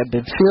 They have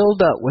been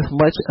filled up with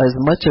as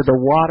much of the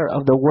water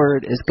of the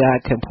Word as God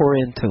can pour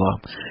into them.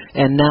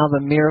 And now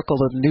the miracle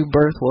of new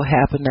birth will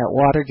happen. That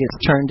water gets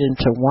turned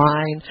into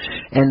wine,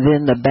 and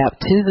then the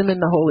baptism in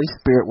the Holy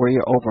Spirit, where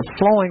you're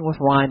overflowing with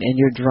wine and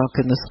you're drunk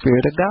in the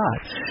Spirit of God.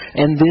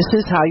 And this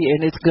is how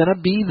and it's going to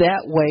be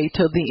that way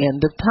till the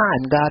end of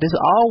time. God is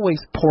always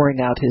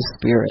pouring out His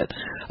Spirit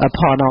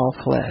upon all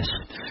flesh.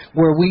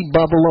 Where we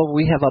bubble over,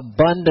 we have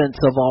abundance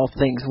of all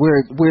things.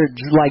 We're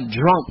like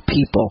drunk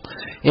people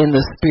in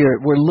the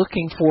Spirit. We're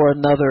looking for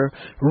another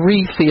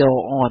refill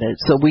on it.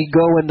 So we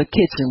go in the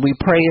kitchen, we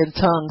pray in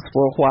tongues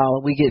for a while,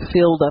 and we get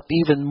filled up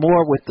even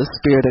more with the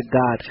Spirit of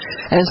God.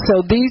 And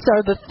so these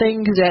are the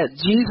things that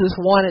Jesus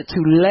wanted to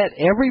let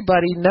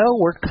everybody know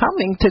were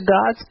coming to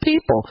God's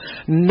people.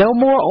 No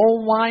more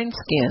old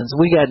wineskins.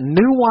 We got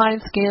new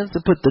wineskins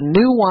to put the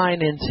new wine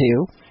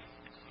into.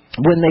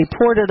 When they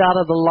poured it out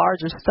of the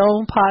larger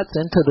stone pots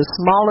into the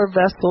smaller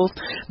vessels,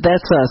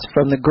 that's us.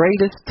 From the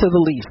greatest to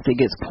the least, it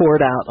gets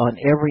poured out on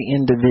every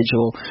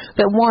individual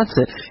that wants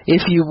it.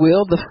 If you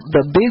will, the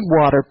big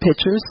water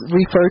pitchers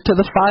refer to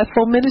the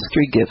fivefold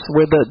ministry gifts,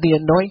 where the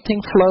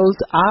anointing flows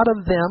out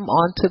of them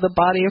onto the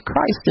body of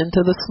Christ,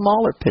 into the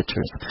smaller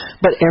pitchers.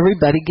 But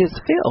everybody gets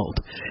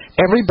filled.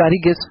 Everybody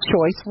gets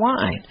choice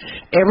wine.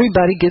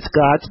 Everybody gets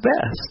God's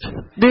best.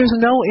 There's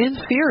no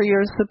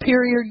inferior,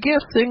 superior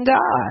gifts in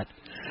God.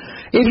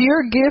 If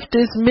your gift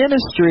is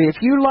ministry, if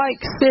you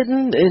like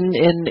sitting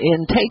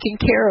and taking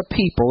care of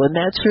people, and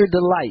that's your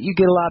delight, you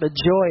get a lot of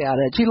joy out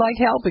of it. You like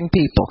helping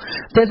people,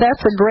 then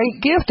that's a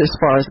great gift as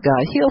far as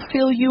God. He'll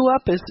fill you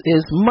up as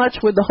much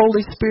with the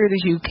Holy Spirit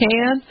as you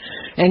can,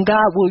 and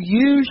God will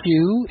use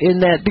you in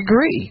that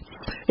degree.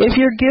 If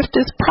your gift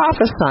is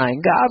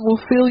prophesying, God will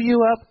fill you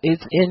up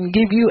and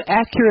give you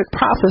accurate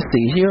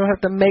prophecies. You don't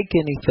have to make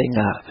anything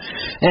up.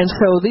 And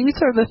so these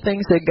are the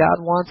things that God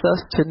wants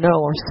us to know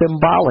are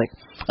symbolic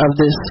of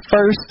this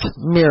first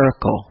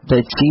miracle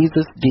that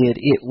Jesus did.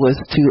 It was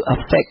to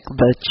affect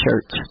the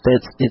church.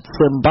 It's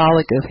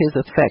symbolic of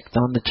His effect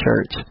on the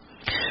church.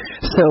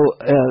 So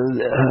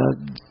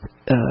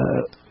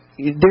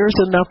there's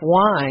enough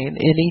wine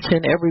in each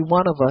and every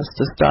one of us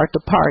to start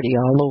the party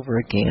all over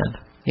again.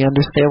 You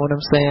understand what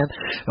I'm saying?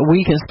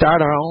 We can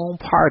start our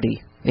own party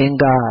in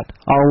God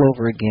all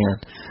over again.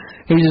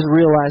 You just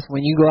realize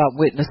when you go out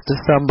witness to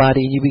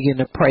somebody and you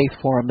begin to pray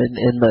for them,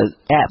 and the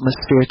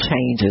atmosphere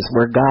changes,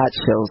 where God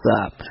shows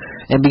up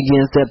and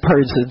begins, that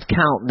person's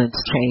countenance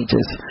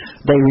changes.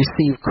 They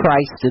receive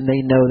Christ and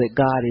they know that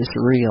God is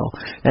real.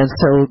 And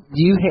so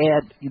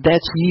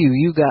that's you.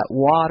 You got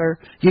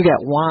water, you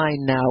got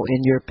wine now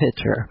in your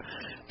pitcher,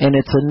 and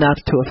it's enough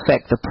to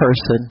affect the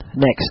person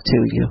next to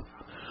you.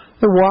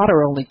 The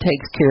water only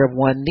takes care of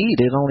one need.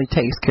 It only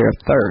takes care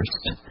of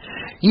thirst.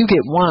 You get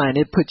wine,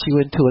 it puts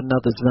you into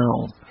another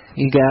zone.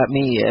 You got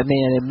me?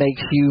 Amen. It makes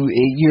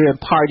you're in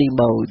party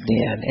mode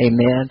then.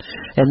 Amen.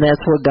 And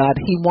that's what God,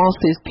 He wants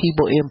His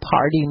people in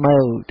party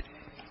mode.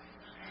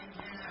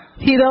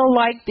 He don't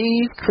like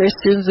these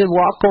Christians that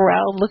walk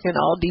around looking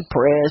all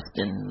depressed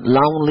and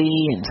lonely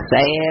and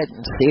sad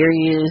and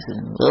serious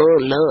and, oh,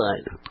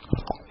 Lord,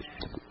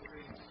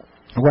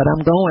 what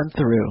I'm going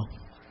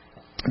through.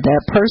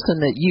 That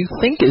person that you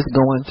think is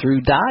going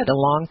through died a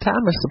long time,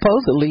 or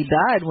supposedly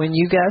died when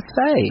you got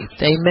saved.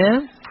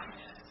 Amen?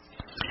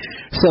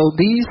 So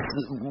these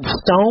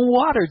stone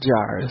water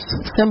jars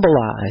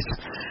symbolize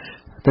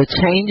the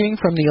changing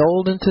from the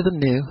old into the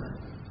new.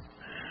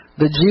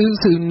 The Jews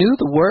who knew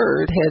the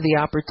Word had the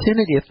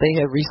opportunity, if they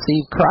had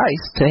received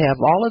Christ, to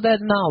have all of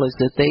that knowledge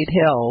that they'd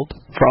held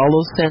for all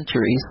those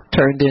centuries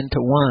turned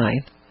into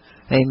wine.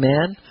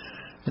 Amen?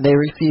 And they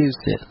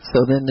refused it.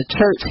 So then the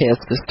church has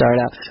to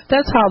start out.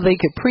 That's how they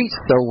could preach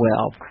so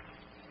well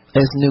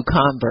as new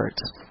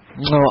converts.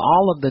 You know,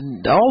 all of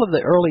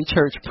the early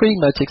church, pretty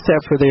much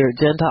except for their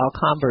Gentile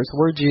converts,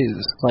 were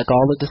Jews. Like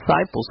all the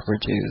disciples were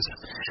Jews.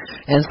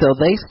 And so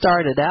they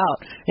started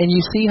out, and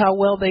you see how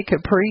well they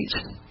could preach?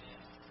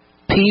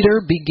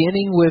 Peter,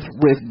 beginning with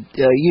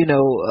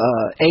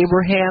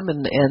Abraham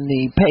and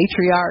the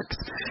patriarchs,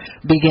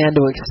 began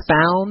to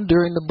expound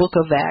during the book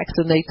of Acts,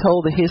 and they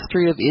told the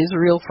history of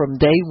Israel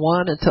from day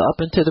one until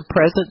up into the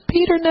present.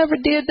 Peter never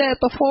did that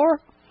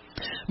before.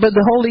 But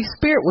the Holy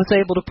Spirit was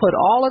able to put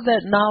all of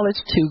that knowledge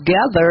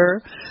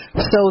together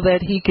so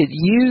that He could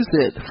use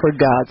it for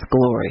God's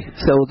glory.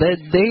 So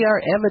that they are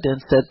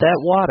evidence that that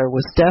water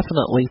was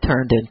definitely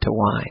turned into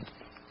wine.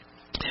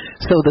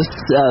 So the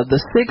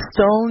 6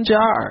 stone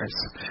jars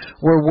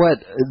were what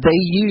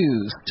they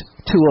used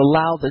to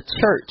allow the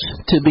church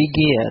to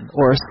begin,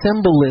 or a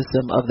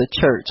symbolism of the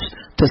church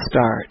to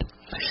start.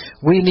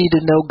 We need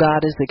to know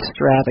God is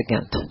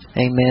extravagant.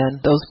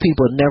 Amen. Those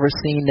people had never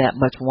seen that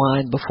much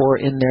wine before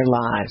in their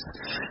lives.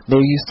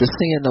 They're used to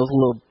seeing those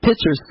little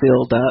pitchers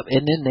filled up,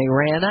 and then they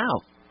ran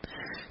out.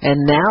 And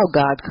now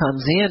God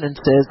comes in and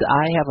says,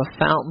 I have a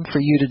fountain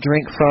for you to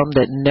drink from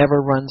that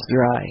never runs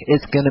dry.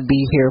 It's going to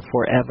be here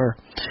forever.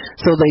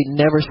 So they'd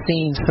never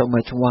seen so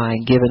much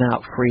wine given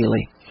out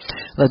freely.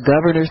 The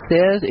governor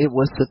said it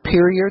was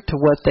superior to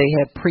what they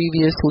had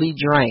previously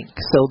drank.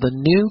 So the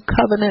new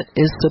covenant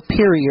is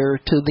superior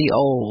to the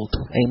old.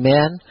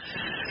 Amen.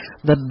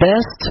 The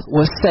best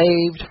was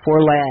saved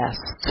for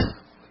last.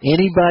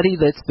 Anybody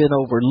that's been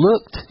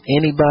overlooked,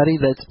 anybody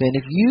that's been,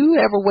 if you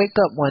ever wake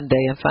up one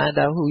day and find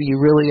out who you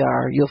really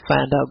are, you'll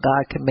find out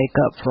God can make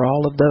up for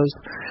all of those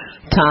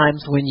times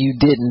when you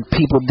didn't,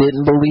 people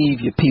didn't believe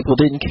you, people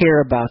didn't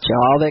care about you,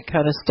 all that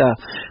kind of stuff.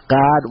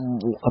 God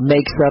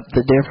makes up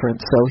the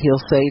difference, so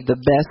he'll save the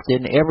best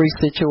in every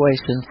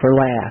situation for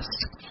last.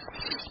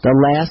 The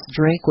last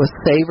drink was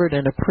savored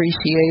and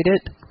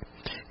appreciated,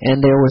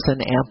 and there was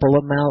an ample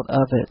amount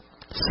of it.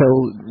 So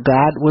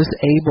God was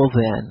able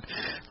then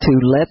to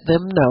let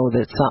them know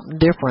that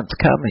something different's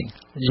coming.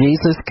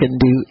 Jesus can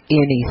do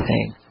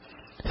anything.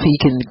 He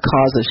can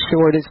cause a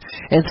shortage.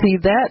 And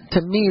see, that,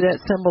 to me, that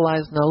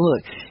symbolized, now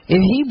look, if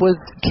he was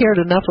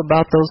cared enough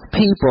about those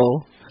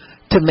people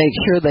to make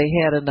sure they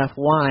had enough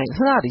wine,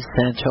 it's not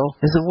essential.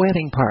 It's a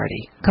wedding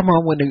party. Come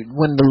on, when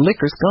the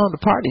liquor's gone,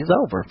 the party's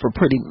over for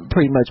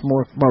pretty much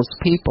most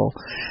people.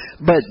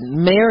 But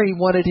Mary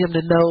wanted him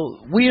to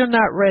know, we are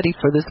not ready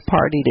for this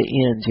party to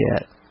end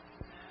yet.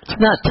 It's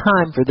not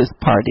time for this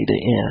party to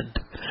end.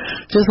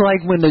 Just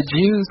like when the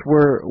Jews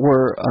were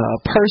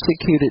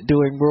persecuted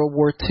during World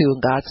War II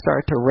and God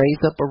started to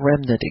raise up a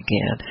remnant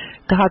again.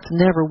 God's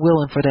never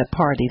willing for that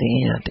party to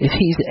end. If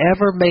he's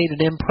ever made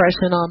an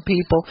impression on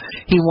people,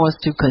 he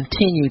wants to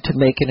continue to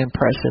make an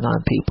impression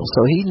on people.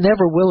 So he's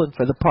never willing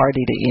for the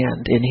party to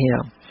end in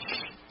him.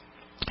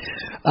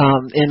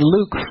 In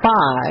Luke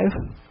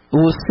 5,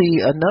 we'll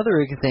see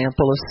another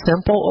example of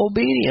simple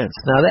obedience.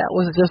 Now that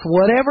was just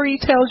whatever he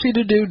tells you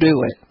to do,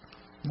 do it.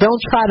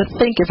 Don't try to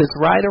think if it's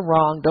right or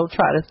wrong. Don't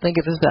try to think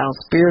if it sounds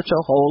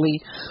spiritual,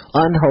 holy,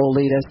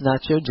 unholy. That's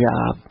not your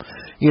job.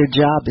 Your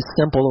job is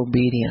simple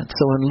obedience.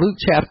 So in Luke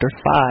chapter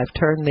 5,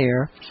 turn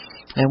there,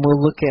 and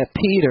we'll look at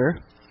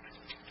Peter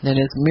and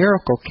his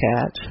miracle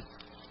catch.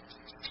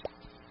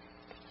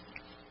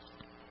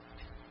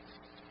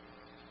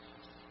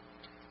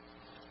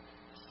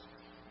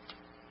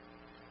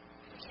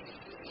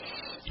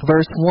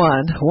 Verse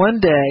 1, one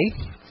day,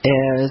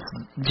 as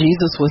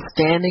Jesus was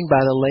standing by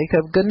the lake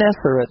of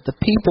Gennesaret, the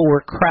people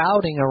were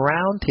crowding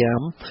around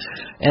him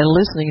and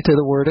listening to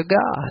the word of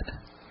God.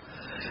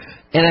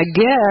 And I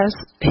guess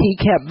he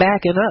kept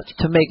backing up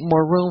to make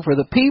more room for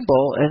the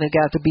people, and it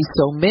got to be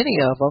so many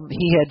of them,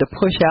 he had to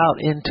push out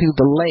into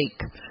the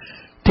lake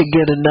to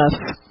get enough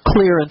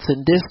clearance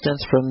and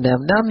distance from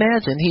them. Now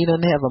imagine, he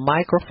didn't have a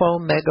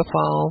microphone,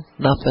 megaphone,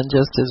 nothing,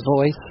 just his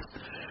voice.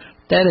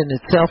 That in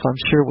itself,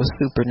 I'm sure, was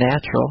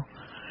supernatural.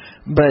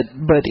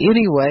 But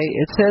anyway,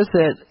 it says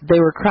that they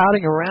were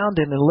crowding around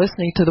him and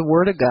listening to the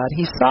word of God.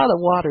 He saw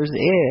the water's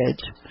edge,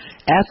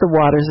 at the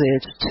water's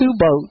edge, 2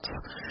 boats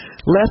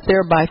left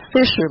there by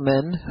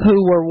fishermen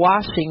who were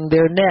washing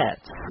their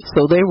nets.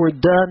 So they were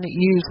done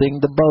using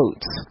the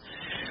boats.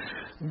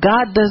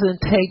 God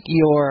doesn't take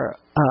your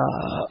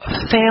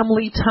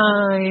family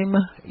time,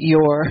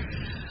 your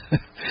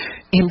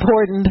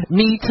important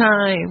me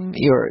time,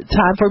 your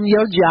time from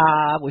your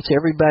job, which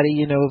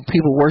everybody,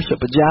 people worship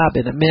a job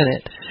in a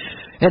minute,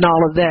 and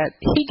all of that.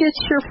 He gets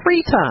your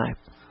free time.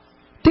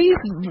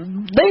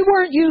 They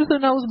weren't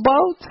using those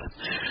boats.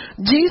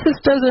 Jesus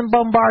doesn't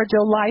bombard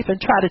your life and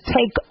try to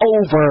take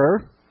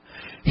over.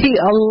 He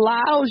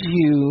allows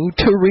you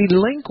to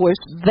relinquish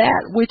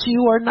that which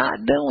you are not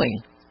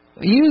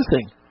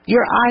using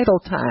your idle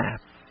time,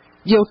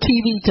 your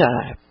TV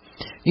time,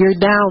 your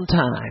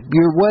downtime,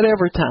 your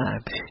whatever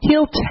time.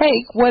 He'll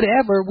take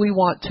whatever we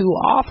want to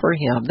offer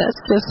him.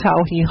 That's just how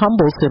he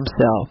humbles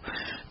himself,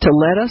 to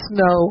let us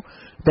know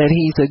that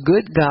he's a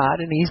good God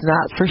and he's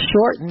not for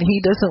short, and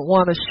he doesn't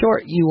want to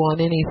short you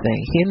on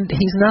anything.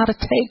 He's not a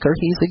taker,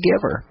 he's a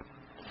giver.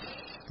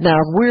 Now,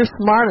 if we're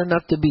smart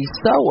enough to be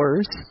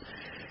sowers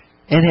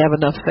and have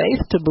enough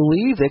faith to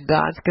believe that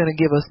God's going to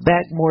give us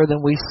back more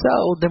than we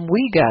sow, then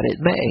we got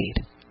it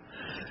made.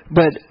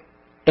 But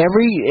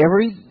every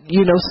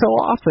so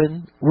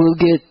often we'll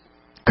get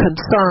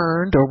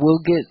concerned or we'll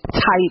get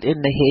tight in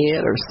the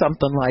head or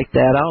something like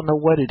that. I don't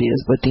know what it is,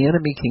 but the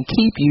enemy can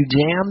keep you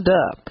jammed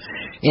up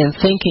in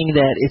thinking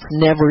that it's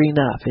never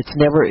enough.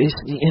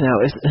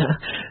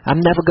 I'm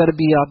never going to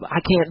be up.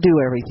 I can't do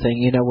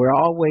everything. We're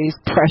always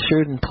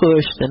pressured and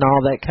pushed and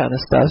all that kind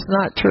of stuff. It's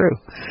not true.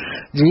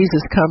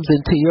 Jesus comes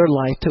into your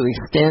life to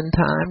extend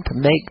time, to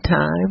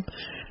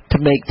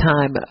make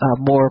time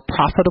more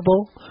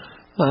profitable.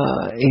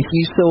 If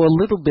you sow a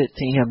little bit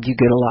to him, you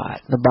get a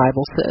lot. The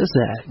Bible says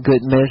that.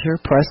 Good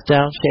measure, pressed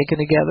down, shaken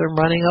together, and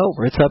running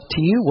over. It's up to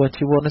you what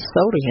you want to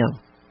sow to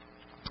him.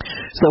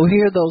 So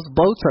here those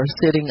boats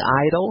are sitting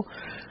idle.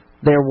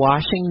 They're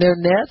washing their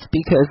nets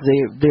because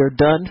they're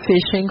done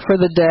fishing for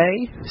the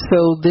day.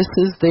 So this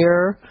is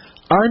their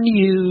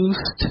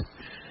unused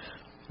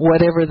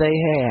whatever they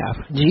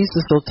have.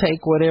 Jesus will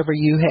take whatever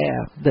you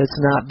have that's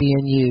not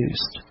being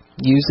used.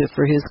 Use it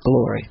for his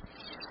glory.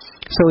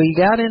 So he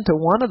got into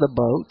one of the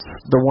boats,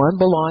 the one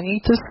belonging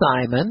to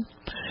Simon,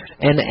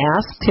 and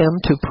asked him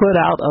to put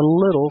out a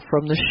little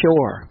from the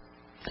shore.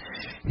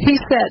 He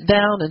sat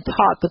down and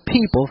taught the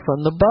people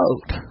from the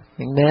boat.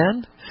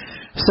 Amen?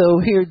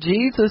 So here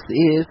Jesus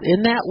is,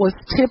 and that was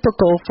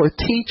typical for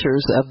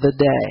teachers of the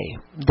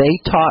day.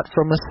 They taught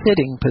from a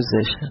sitting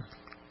position.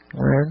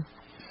 Right?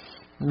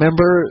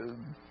 Remember,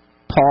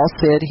 Paul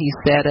said he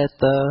sat at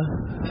the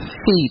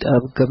feet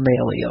of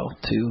Gamaliel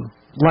to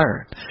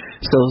learn.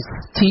 So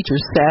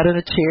teachers sat in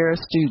a chair,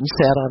 students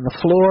sat on the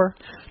floor.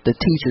 The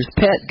teacher's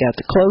pet got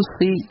the close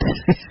seat.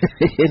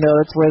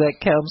 That's where that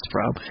comes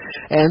from.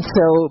 And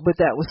so, but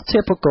that was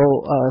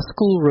typical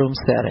schoolroom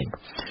setting.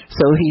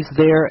 So he's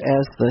there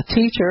as the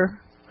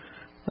teacher,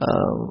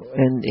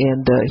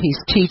 and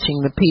he's teaching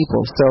the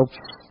people. So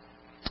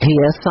he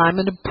asked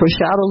Simon to push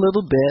out a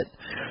little bit,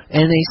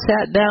 and he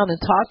sat down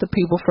and taught the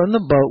people from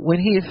the boat. When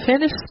he had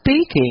finished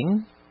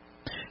speaking,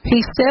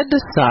 he said to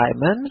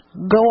Simon,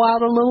 go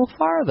out a little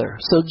farther.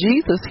 So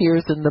Jesus here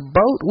is in the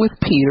boat with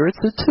Peter. It's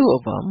the two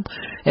of them.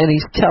 And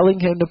he's telling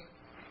him to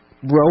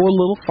row a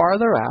little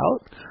farther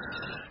out.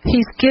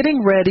 He's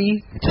getting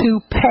ready to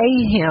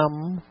pay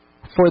him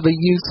for the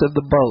use of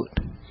the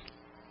boat.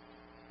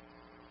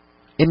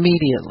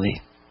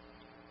 Immediately.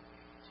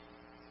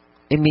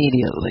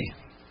 Immediately.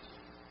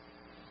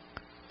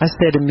 I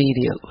said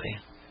immediately.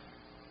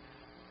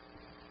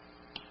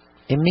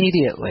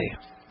 Immediately.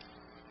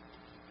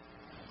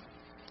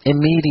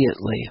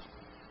 Immediately.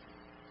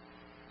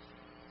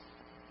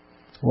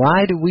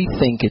 Why do we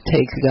think it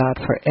takes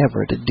God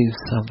forever to do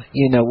something?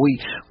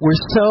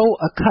 We're so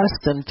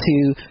accustomed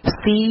to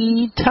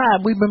seed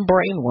time. We've been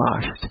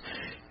brainwashed.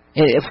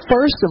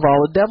 First of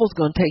all, the devil's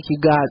going to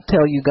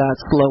tell you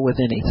God's slow with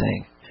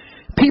anything.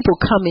 People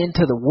come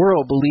into the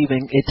world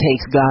believing it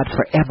takes God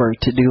forever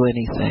to do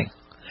anything.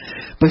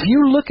 But if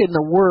you look in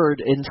the Word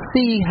and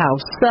see how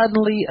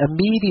suddenly,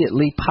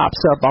 immediately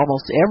pops up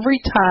almost every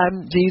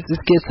time Jesus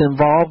gets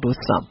involved with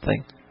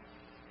something.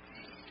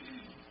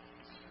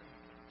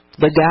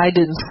 The guy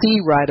didn't see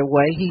right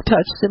away. He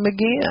touched him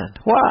again.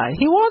 Why?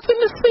 He wants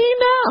him to see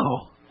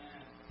now.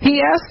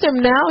 He asked him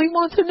now. He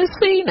wants him to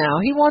see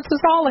now. He wants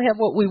us all to have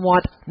what we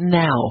want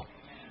now.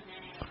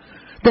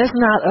 That's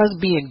not us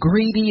being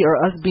greedy or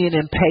us being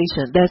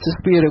impatient. That's the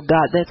Spirit of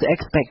God. That's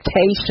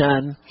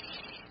expectation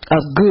of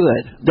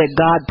good that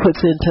God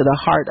puts into the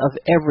heart of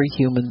every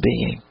human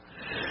being.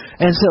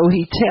 And so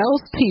he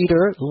tells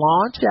Peter,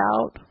 launch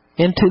out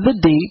into the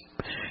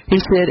deep. He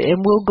said,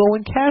 and we'll go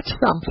and catch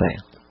something.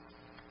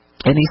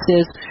 And he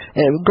says,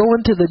 go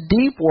into the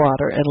deep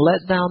water and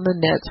let down the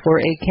nets for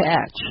a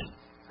catch.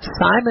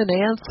 Simon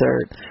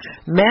answered,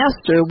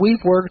 Master,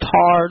 we've worked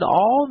hard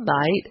all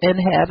night and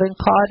haven't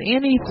caught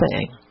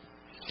anything.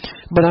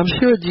 But I'm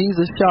sure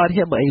Jesus shot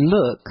him a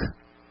look.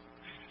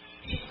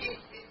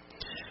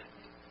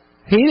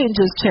 He didn't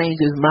just change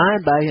his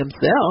mind by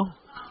himself.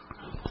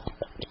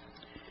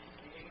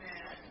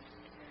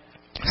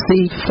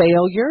 See,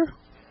 failure,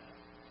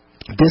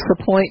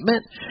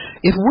 disappointment.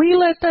 If we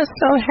let that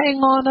stuff hang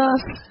on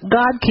us,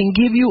 God can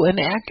give you an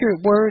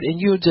accurate word and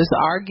you'll just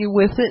argue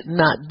with it and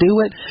not do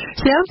it.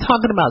 See, I'm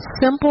talking about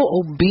simple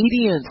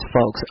obedience,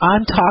 folks.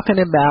 I'm talking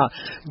about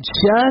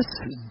just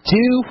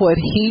do what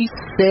he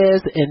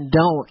says and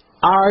don't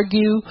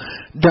argue,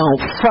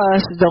 don't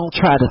fuss, don't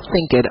try to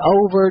think it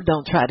over,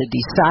 don't try to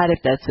decide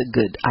if that's a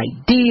good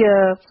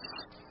idea.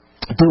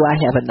 Do I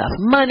have enough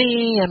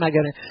money? Am I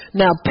going to?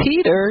 Now,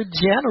 Peter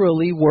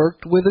generally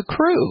worked with a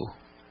crew.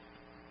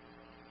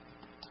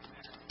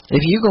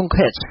 If you're going to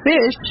catch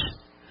fish,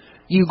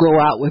 you go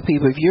out with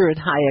people. If you're in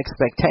high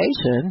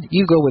expectation,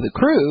 you go with a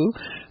crew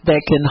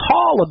that can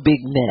haul a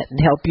big net and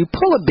help you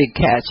pull a big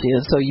catch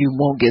in so you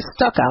won't get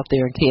stuck out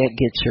there and can't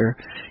get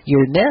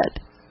your net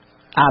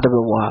out of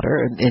the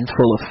water and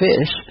full of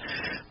fish.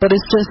 But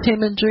it's just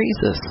him and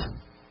Jesus.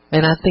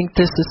 And I think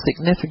this is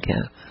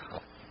significant.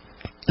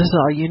 This is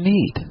all you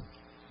need.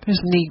 You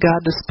just need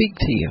God to speak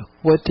to you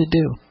what to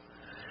do.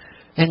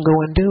 And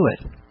go and do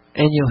it.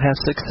 And you'll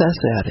have success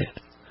at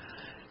it.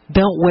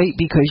 Don't wait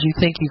because you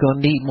think you're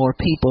going to need more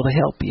people to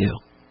help you.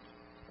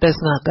 That's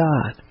not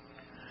God.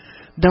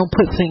 Don't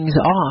put things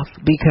off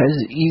because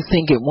you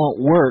think it won't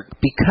work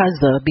because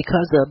of.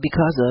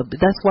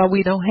 That's why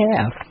we don't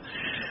have.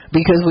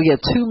 Because we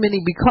have too many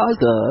because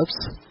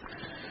ofs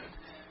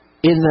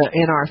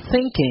in our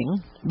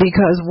thinking,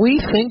 because we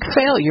think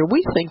failure.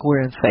 We think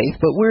we're in faith,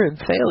 but we're in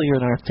failure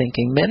in our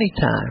thinking many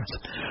times.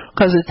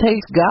 Because it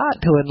takes God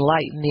to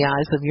enlighten the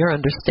eyes of your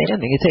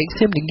understanding. It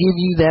takes him to give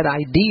you that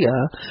idea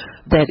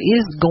that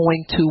is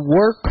going to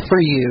work for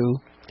you,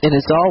 and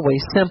it's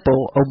always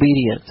simple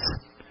obedience.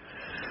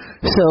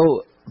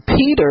 So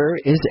Peter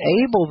is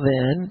able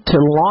then to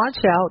launch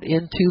out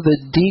into the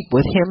deep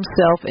with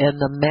himself and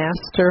the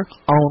master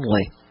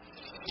only.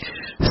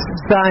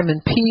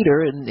 Simon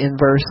Peter in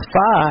verse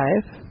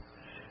 5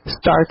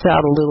 starts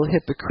out a little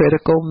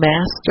hypocritical,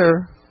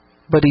 master,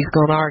 but he's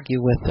going to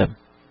argue with him.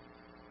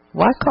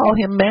 Why call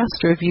him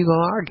master if you're going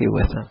to argue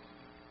with him?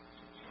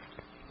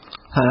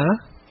 Huh?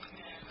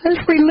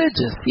 That's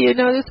religious. You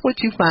know, that's what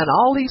you find.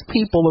 All these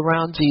people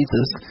around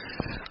Jesus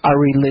are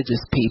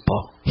religious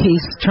people.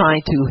 He's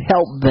trying to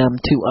help them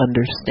to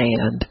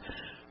understand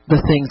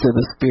the things of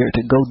the Spirit,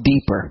 to go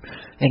deeper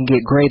and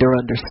get greater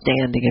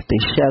understanding if they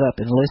shut up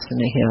and listen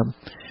to him,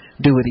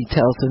 do what he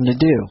tells them to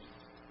do.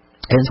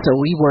 And so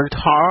we worked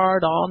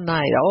hard all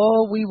night.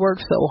 Oh, we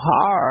worked so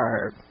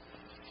hard.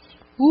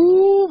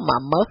 Ooh, my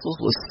muscles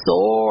were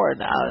sore.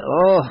 And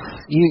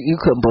you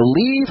couldn't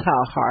believe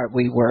how hard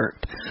we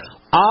worked.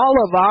 All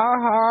of our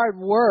hard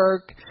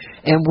work,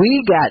 and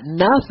we got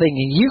nothing,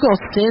 and you going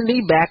to send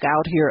me back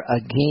out here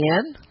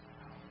again?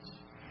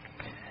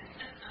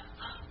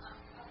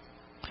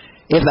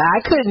 If I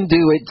couldn't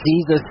do it,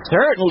 Jesus,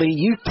 certainly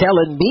you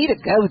telling me to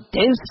go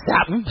do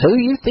something. Who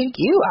you think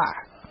you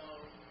are?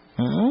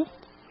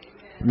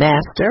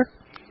 Master?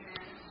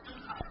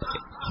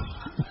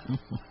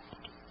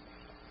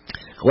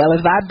 Well,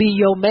 if I be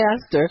your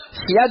master,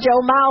 shut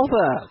your mouth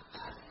up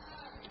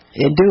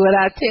and do what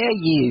I tell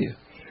you.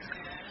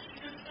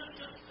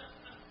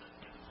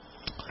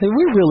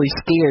 We're really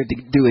scared to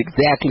do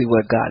exactly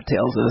what God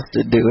tells us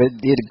to do.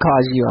 It'll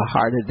cause you a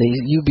heart attack.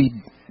 You'll be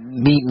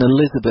meeting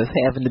Elizabeth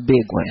having the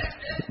big one.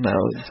 No,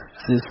 it's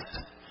just,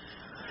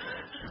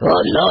 oh,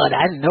 Lord,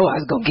 I didn't know I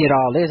was going to get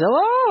all this.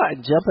 Oh,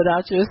 jumping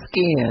out your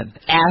skin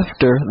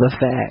after the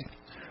fact.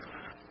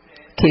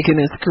 Kicking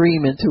and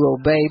screaming to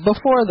obey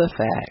before the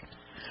fact.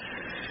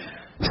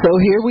 So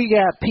here we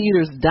got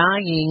Peter's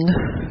dying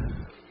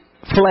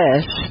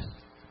flesh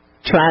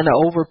trying to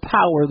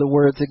overpower the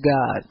words of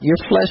God. Your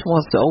flesh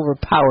wants to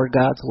overpower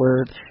God's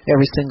word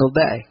every single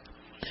day.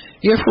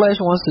 Your flesh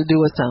wants to do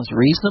what sounds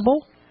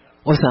reasonable,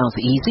 what sounds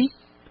easy,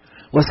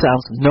 what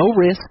sounds no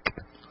risk.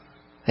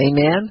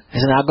 Amen?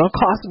 It's not going to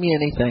cost me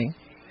anything.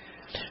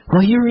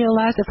 Well, you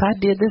realize if I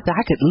did this,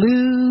 I could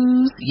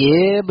lose.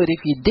 Yeah, but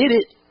if you did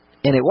it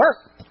and it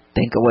worked,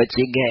 think of what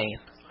you gain.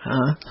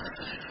 Huh?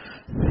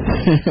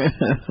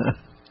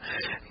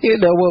 You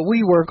know, what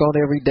we work on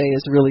every day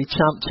is really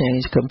chump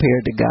change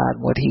compared to God,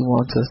 what he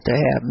wants us to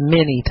have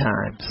many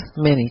times.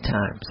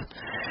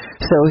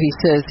 So he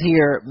says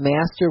here,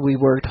 Master, we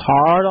worked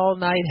hard all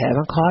night,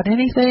 haven't caught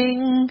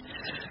anything.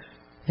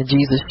 And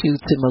Jesus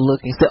shoots him a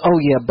look and he said, oh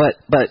yeah, but.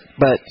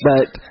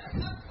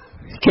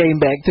 He came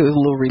back to his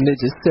little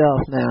religious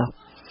self now.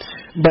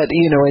 But,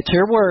 you know, at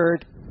your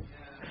word,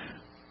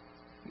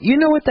 you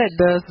know what that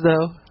does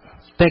though?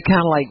 That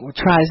kind of like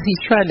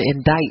he's trying to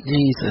indict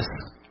Jesus.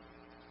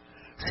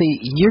 See,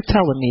 you're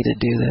telling me to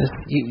do this.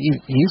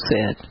 You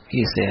said.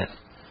 You said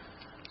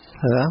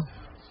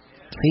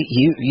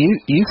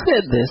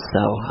this,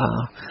 so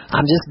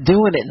I'm just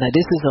doing it. Now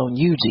this is on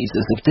you,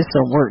 Jesus. If this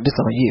don't work, this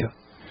on you.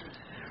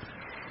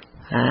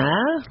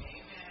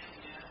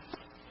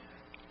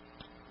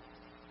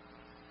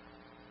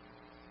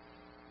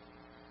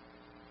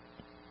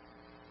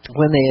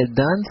 When they had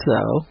done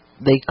so,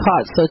 they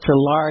caught such a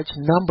large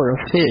number of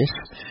fish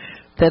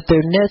that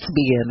their nets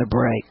began to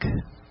break.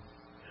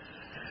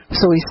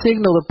 So he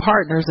signaled the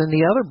partners in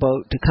the other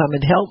boat to come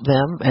and help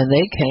them, and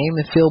they came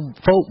and filled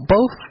both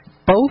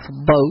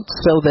boats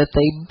so that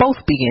they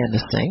both began to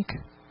sink.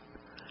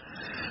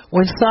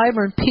 When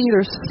Simon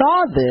Peter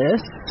saw this,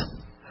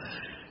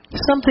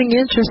 something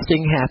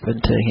interesting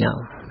happened to him.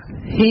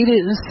 He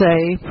didn't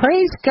say,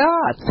 praise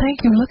God,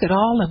 thank you, look at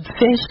all them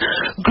fish,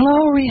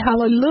 glory,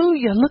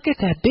 hallelujah, look at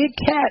that big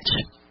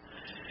catch.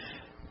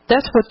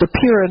 That's what the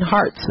pure in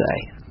heart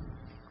say.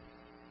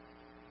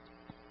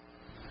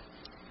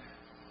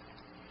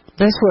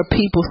 That's what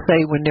people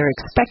say when they're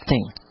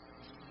expecting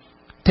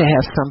to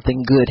have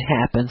something good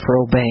happen for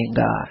obeying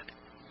God.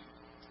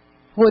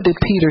 What did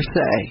Peter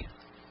say?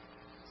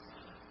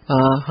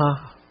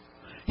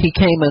 He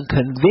came in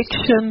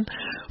conviction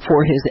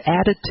for his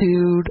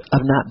attitude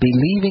of not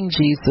believing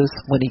Jesus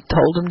when he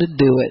told him to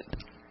do it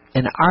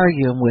and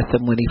arguing with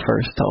him when he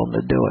first told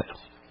him to do it.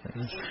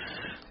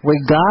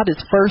 With God,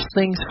 it's first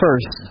things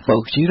first,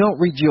 folks. You don't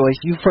rejoice.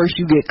 You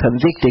get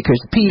convicted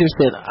because Peter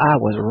said, I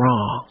was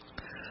wrong.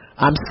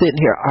 I'm sitting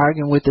here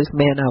arguing with this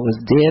man. I was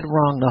dead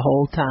wrong the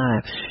whole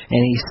time.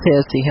 And he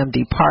says to him,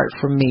 depart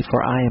from me,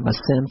 for I am a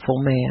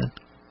sinful man.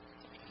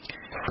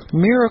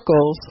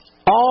 Miracles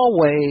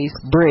always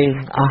bring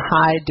a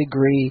high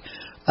degree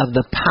of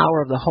the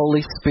power of the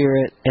Holy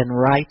Spirit and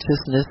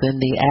righteousness in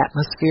the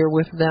atmosphere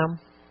with them.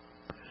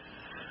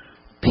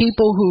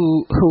 People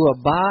who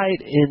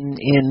abide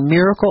in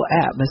miracle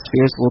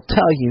atmospheres will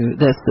tell you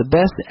that's the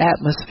best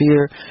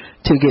atmosphere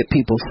to get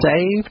people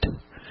saved.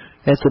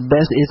 It's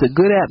a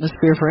good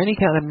atmosphere for any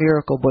kind of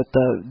miracle, but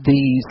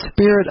the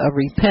spirit of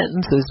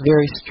repentance is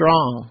very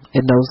strong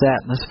in those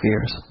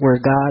atmospheres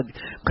where God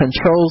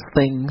controls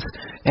things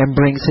and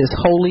brings his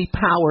holy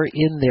power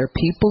in there.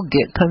 People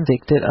get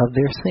convicted of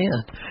their sin.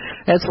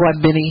 That's why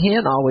Benny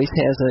Hinn always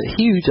has a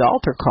huge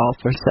altar call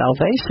for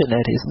salvation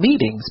at his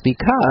meetings,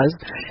 because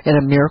in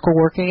a miracle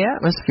working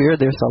atmosphere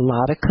there's a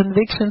lot of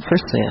conviction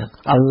for sin,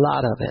 a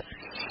lot of it.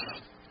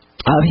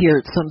 I've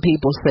heard some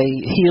people say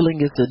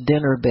healing is a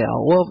dinner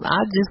bell. Well,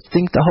 I just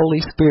think the Holy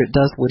Spirit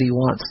does what He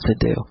wants to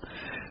do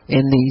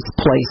in these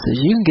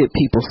places. You can get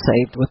people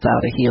saved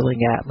without a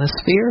healing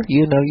atmosphere.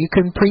 You know, you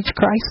can preach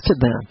Christ to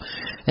them,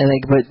 and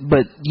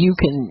but you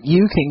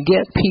can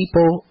get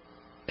people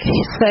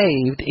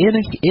saved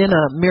in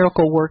a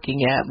miracle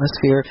working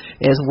atmosphere,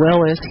 as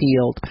well as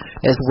healed,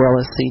 as well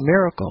as see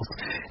miracles.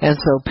 And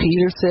so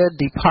Peter said,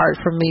 "Depart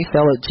from me,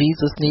 fellow."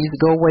 Jesus needs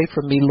to go away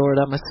from me, Lord,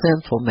 I'm a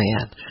sinful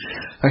man.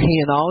 For he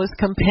and all his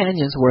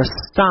companions were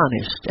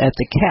astonished at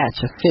the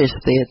catch of fish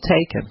they had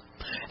taken.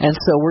 And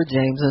so were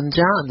James and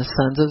John, the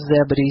sons of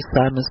Zebedee,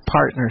 Simon's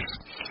partners.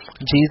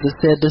 Jesus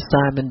said to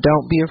Simon,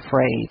 "Don't be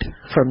afraid.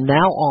 From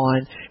now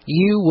on,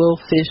 you will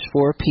fish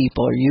for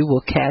people, or you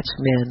will catch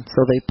men."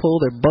 So they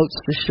pulled their boats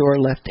to shore,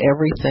 left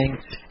everything,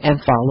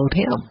 and followed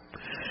him.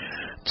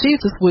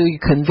 Jesus will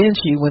convince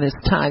you when it's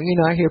time. You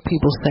know, I hear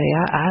people say,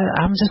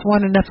 I'm just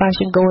wondering if I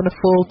should go into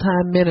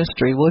full-time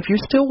ministry. Well, if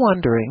you're still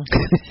wondering,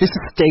 just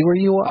stay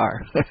where you are.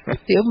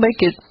 He'll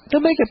make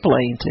it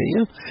plain to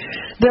you.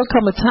 There'll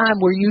come a time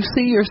where you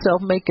see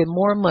yourself making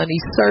more money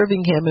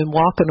serving him and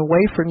walking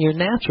away from your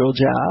natural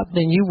job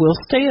than you will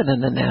staying in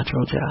the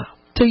natural job.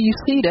 Till you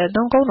see that,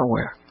 don't go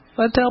nowhere.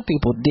 I tell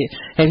people,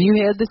 have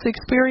you had this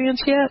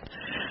experience yet?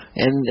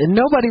 And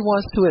nobody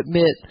wants to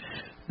admit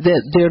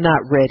that they're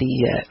not ready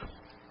yet.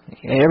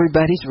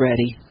 Everybody's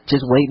ready,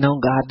 just waiting on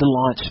God to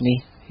launch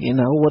me. You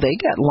know, well, they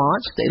got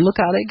launched. Look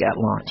how they got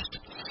launched.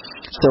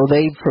 So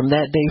from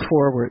that day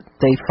forward,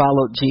 they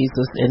followed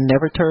Jesus and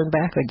never turned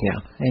back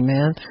again.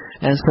 Amen.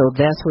 And so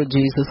that's what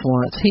Jesus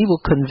wants. He will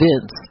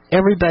convince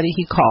everybody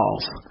he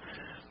calls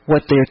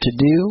what they're to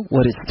do,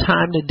 what it's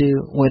time to do,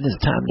 when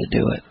it's time to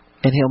do it.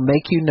 And he'll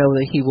make you know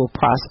that he will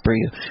prosper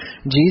you.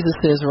 Jesus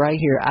says right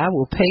here, "I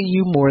will pay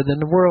you more than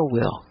the world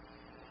will."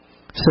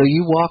 So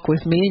you walk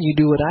with me and you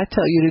do what I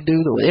tell you to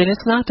do. And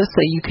it's not to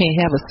say you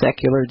can't have a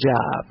secular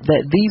job.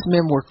 That these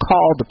men were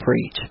called to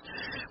preach.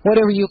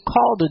 Whatever you're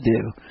called to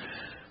do,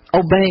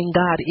 obeying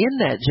God in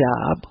that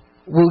job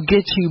will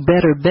get you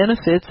better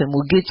benefits and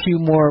will get you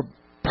more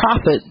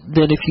profit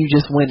than if you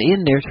just went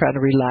in there trying to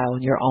rely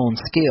on your own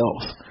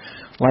skills.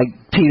 Like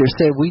Peter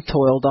said, we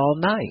toiled all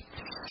night.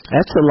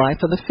 That's the life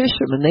of the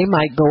fishermen. They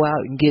might go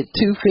out and get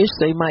 2 fish.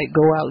 They might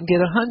go out and get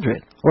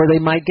 100, or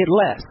they might get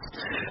less,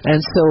 and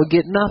so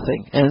get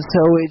nothing. And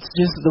so it's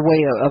just the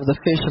way of the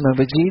fisherman.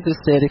 But Jesus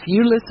said, if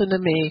you listen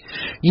to me,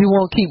 you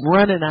won't keep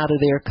running out of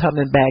there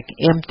coming back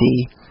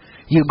empty.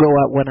 You go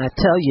out when I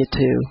tell you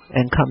to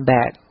and come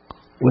back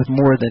with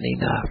more than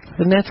enough.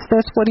 And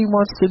that's what he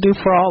wants to do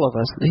for all of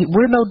us.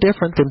 We're no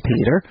different than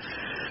Peter.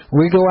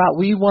 We go out,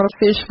 we want to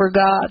fish for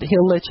God,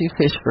 he'll let you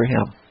fish for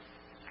him.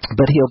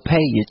 But he'll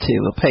pay you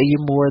too. He'll pay you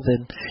more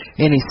than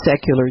any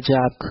secular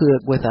job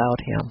could without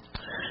him.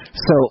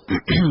 So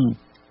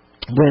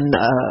when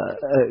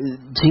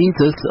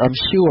Jesus, I'm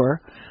sure,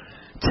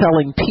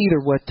 telling Peter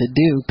what to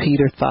do,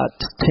 Peter thought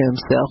to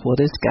himself, well,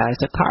 this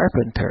guy's a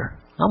carpenter.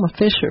 I'm a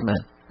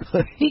fisherman.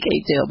 He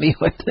can't tell me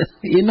what to do.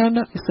 You know what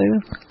I'm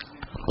saying?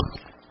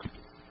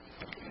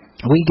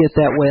 We get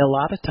that way a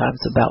lot of times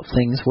about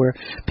things where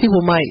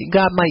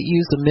God might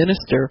use a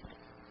minister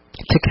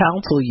to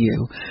counsel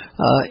you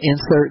in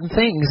certain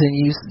things, and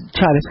you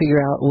try to figure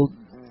out, well,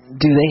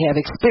 do they have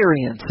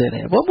experience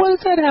in it? Well, what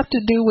does that have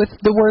to do with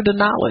the word of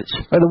knowledge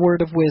or the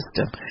word of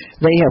wisdom?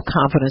 They have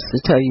confidence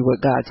to tell you what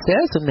God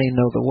says, and they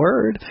know the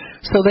word,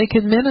 so they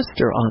can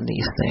minister on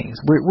these things.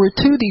 We're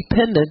too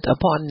dependent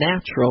upon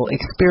natural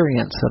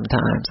experience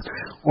sometimes,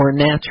 or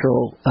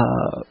natural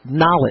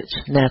knowledge,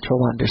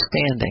 natural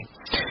understanding.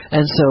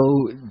 And so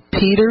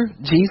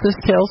Jesus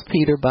tells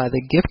Peter by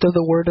the gift of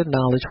the word of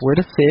knowledge where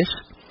to fish.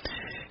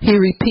 He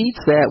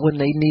repeats that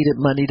when they needed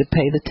money to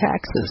pay the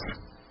taxes.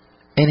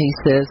 And he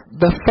says,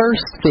 the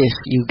first fish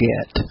you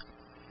get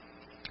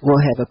will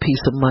have a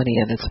piece of money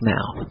in its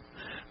mouth.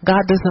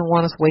 God doesn't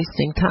want us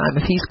wasting time.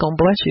 If he's going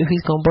to bless you,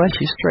 he's going to bless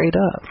you straight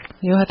up.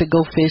 You don't have to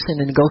go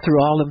fishing and go through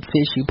all them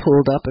fish you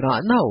pulled up and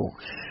all. No.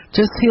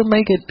 Just he'll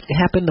make it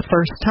happen the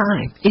first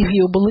time if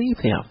you'll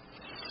believe him.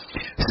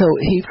 So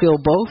he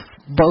filled both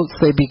boats.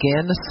 They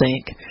began to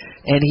sink.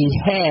 And he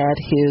had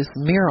his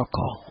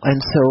miracle. And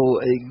so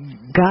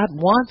God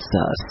wants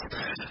us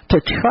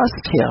to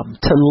trust him,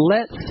 to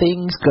let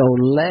things go.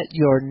 Let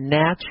your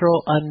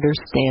natural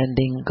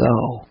understanding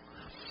go.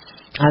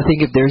 I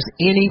think if there's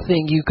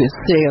anything you could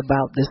say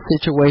about this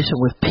situation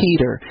with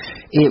Peter,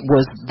 it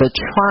was the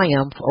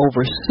triumph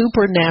over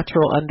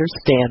supernatural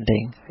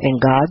understanding in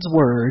God's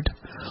word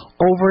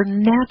over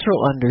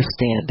natural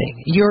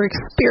understanding, your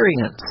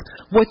experience,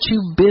 what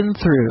you've been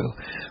through,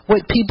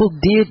 what people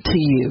did to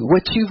you,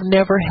 what you've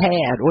never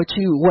had, what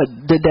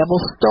the devil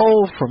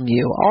stole from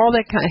you. All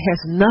that kind of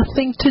has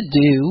nothing to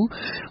do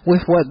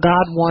with what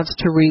God wants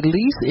to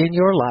release in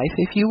your life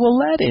if you will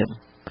let him.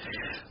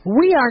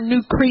 We are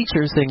new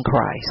creatures in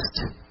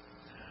Christ.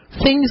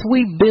 Things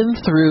we've been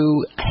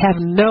through have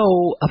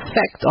no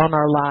effect on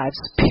our lives,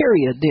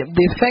 period.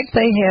 The effect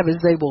they have is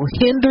they will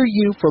hinder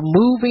you from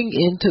moving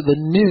into the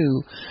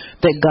new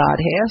that God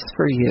has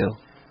for you.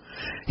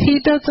 He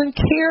doesn't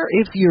care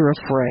if you're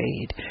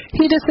afraid.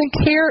 He doesn't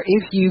care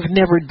if you've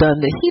never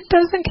done this. He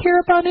doesn't care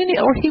about any,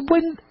 or he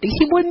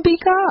wouldn't be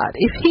God.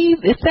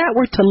 If that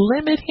were to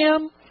limit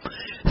him,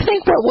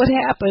 think what would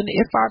happen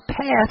if our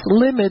past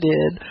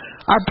limited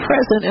our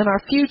present and our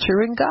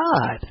future in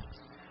God.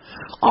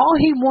 All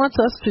he wants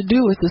us to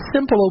do is a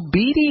simple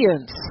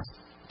obedience.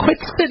 Quit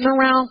sitting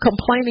around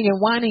complaining and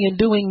whining and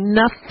doing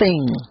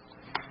nothing,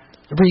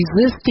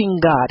 resisting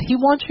God. He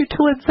wants you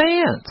to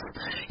advance.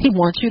 He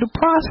wants you to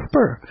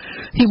prosper.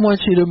 He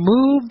wants you to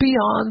move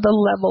beyond the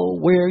level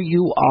where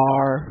you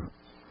are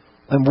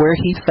and where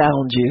he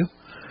found you.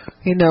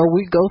 You know,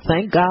 we go,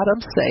 thank God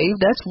I'm saved.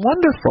 That's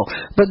wonderful.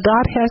 But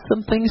God has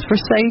some things for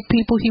saved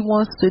people he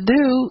wants to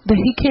do that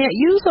he can't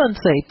use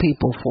unsaved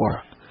people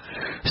for.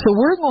 So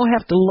we're going to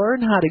have to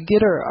learn how to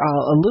get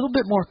a little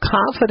bit more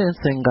confidence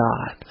in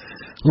God.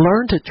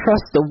 Learn to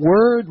trust the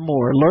Word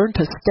more. Learn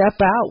to step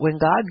out. When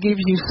God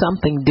gives you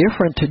something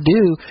different to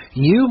do,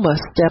 you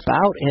must step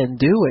out and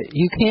do it.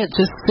 You can't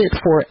just sit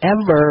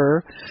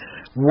forever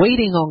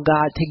waiting on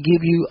God to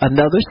give you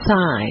another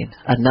sign,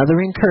 another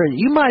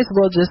encouragement. You might as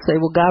well just say,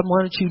 well, God,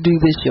 why don't you do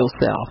this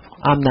yourself?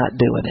 I'm not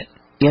doing it.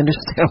 You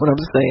understand what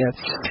I'm saying?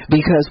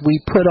 Because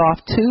we put off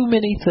too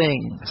many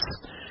things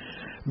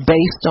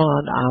based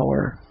on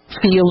our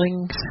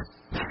feelings,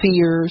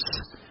 fears,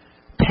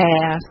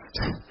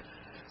 past.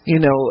 You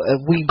know,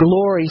 we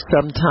glory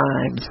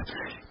sometimes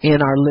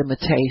in our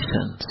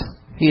limitations.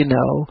 You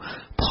know,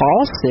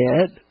 Paul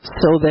said,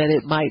 so that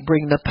it might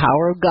bring the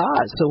power of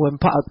God. So when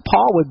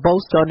Paul would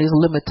boast on his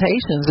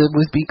limitations, it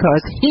was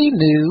because he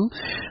knew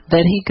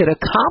that he could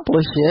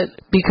accomplish it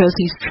because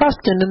he's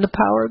trusting in the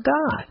power of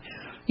God.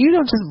 You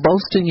don't just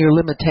boast in your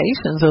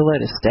limitations or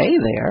let it stay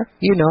there,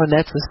 you know, and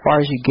that's as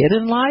far as you get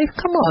in life.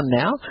 Come on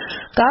now.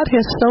 God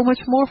has so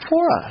much more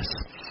for us.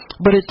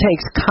 But it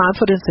takes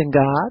confidence in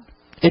God.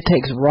 It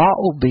takes raw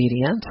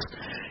obedience.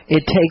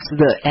 It takes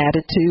the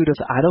attitude of,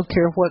 I don't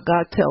care what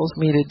God tells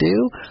me to do,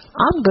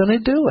 I'm going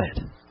to do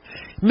it.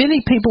 Many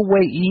people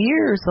wait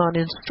years on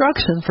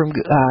instruction from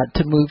God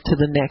to move to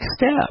the next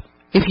step.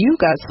 If you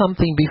got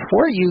something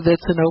before you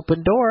that's an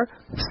open door,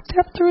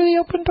 step through the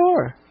open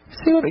door.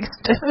 See what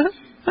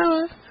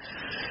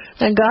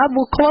and God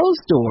will close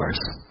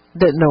doors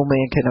that no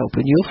man can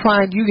open. You'll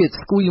find you get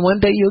squeezed. One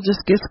day you'll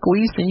just get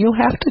squeezed and you'll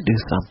have to do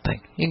something.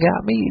 You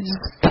got me? You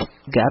just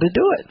got to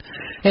do it.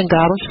 And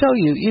God will show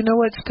you. You know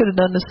what? You could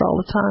have done this all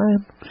the time.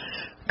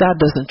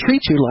 God doesn't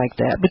treat you like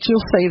that, but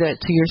you'll say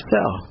that to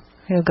yourself.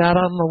 You know, God,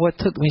 I don't know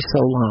what took me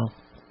so long,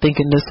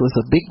 thinking this was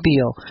a big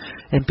deal,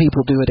 and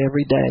people do it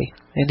every day.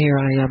 And here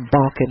I am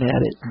balking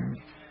at it and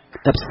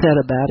upset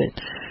about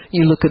it.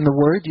 You look in the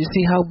Word, you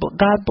see how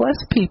God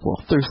blessed people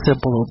through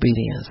simple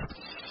obedience.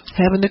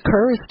 Having the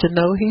courage to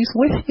know he's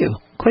with you.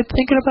 Quit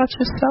thinking about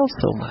yourself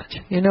so much.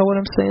 You know what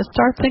I'm saying?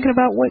 Start thinking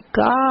about what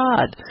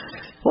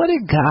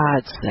did God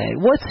say?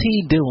 What's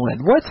he doing?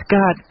 What's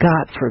God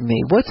got for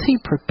me? What's he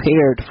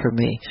prepared for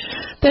me?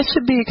 That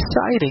should be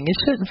exciting. It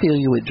shouldn't fill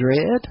you with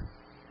dread.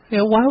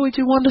 You know, why would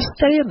you want to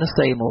stay in the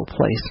same old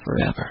place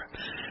forever?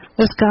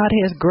 Because God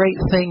has great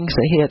things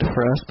ahead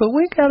for us, but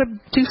we got to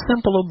do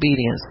simple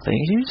obedience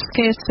things. You just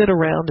can't sit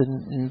around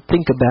and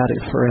think about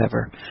it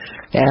forever.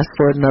 Ask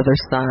for another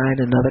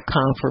sign, another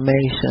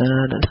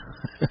confirmation.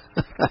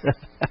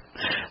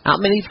 How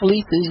many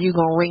fleeces you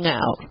going to wring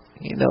out?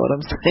 You know what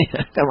I'm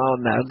saying? Come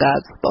on now,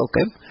 God's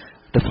spoken.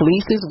 The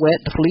fleece is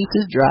wet, the fleece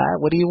is dry.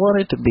 What do you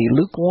want it to be?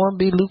 Lukewarm,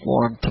 be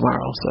lukewarm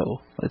tomorrow.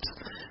 So let's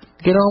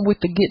get on with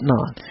the getting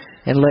on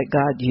and let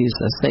God use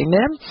us.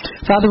 Amen.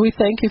 Father, we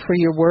thank you for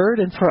your word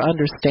and for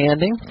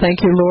understanding. Thank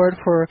you, Lord,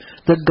 for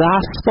the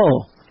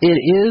gospel. It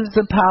is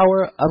the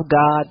power of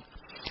God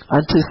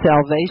unto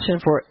salvation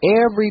for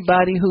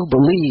everybody who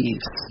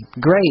believes.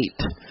 Great,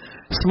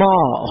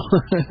 small,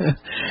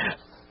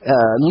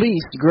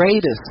 least,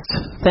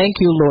 greatest. Thank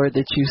you, Lord,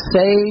 that you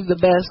save the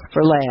best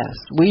for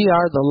last. We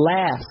are the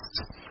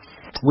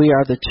last. We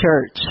are the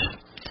church.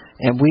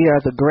 And we are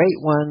the great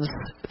ones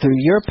through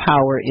your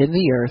power in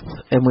the earth.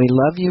 And we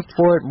love you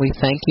for it. And we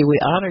thank you. We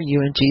honor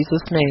you in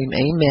Jesus' name.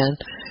 Amen.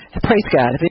 Praise God.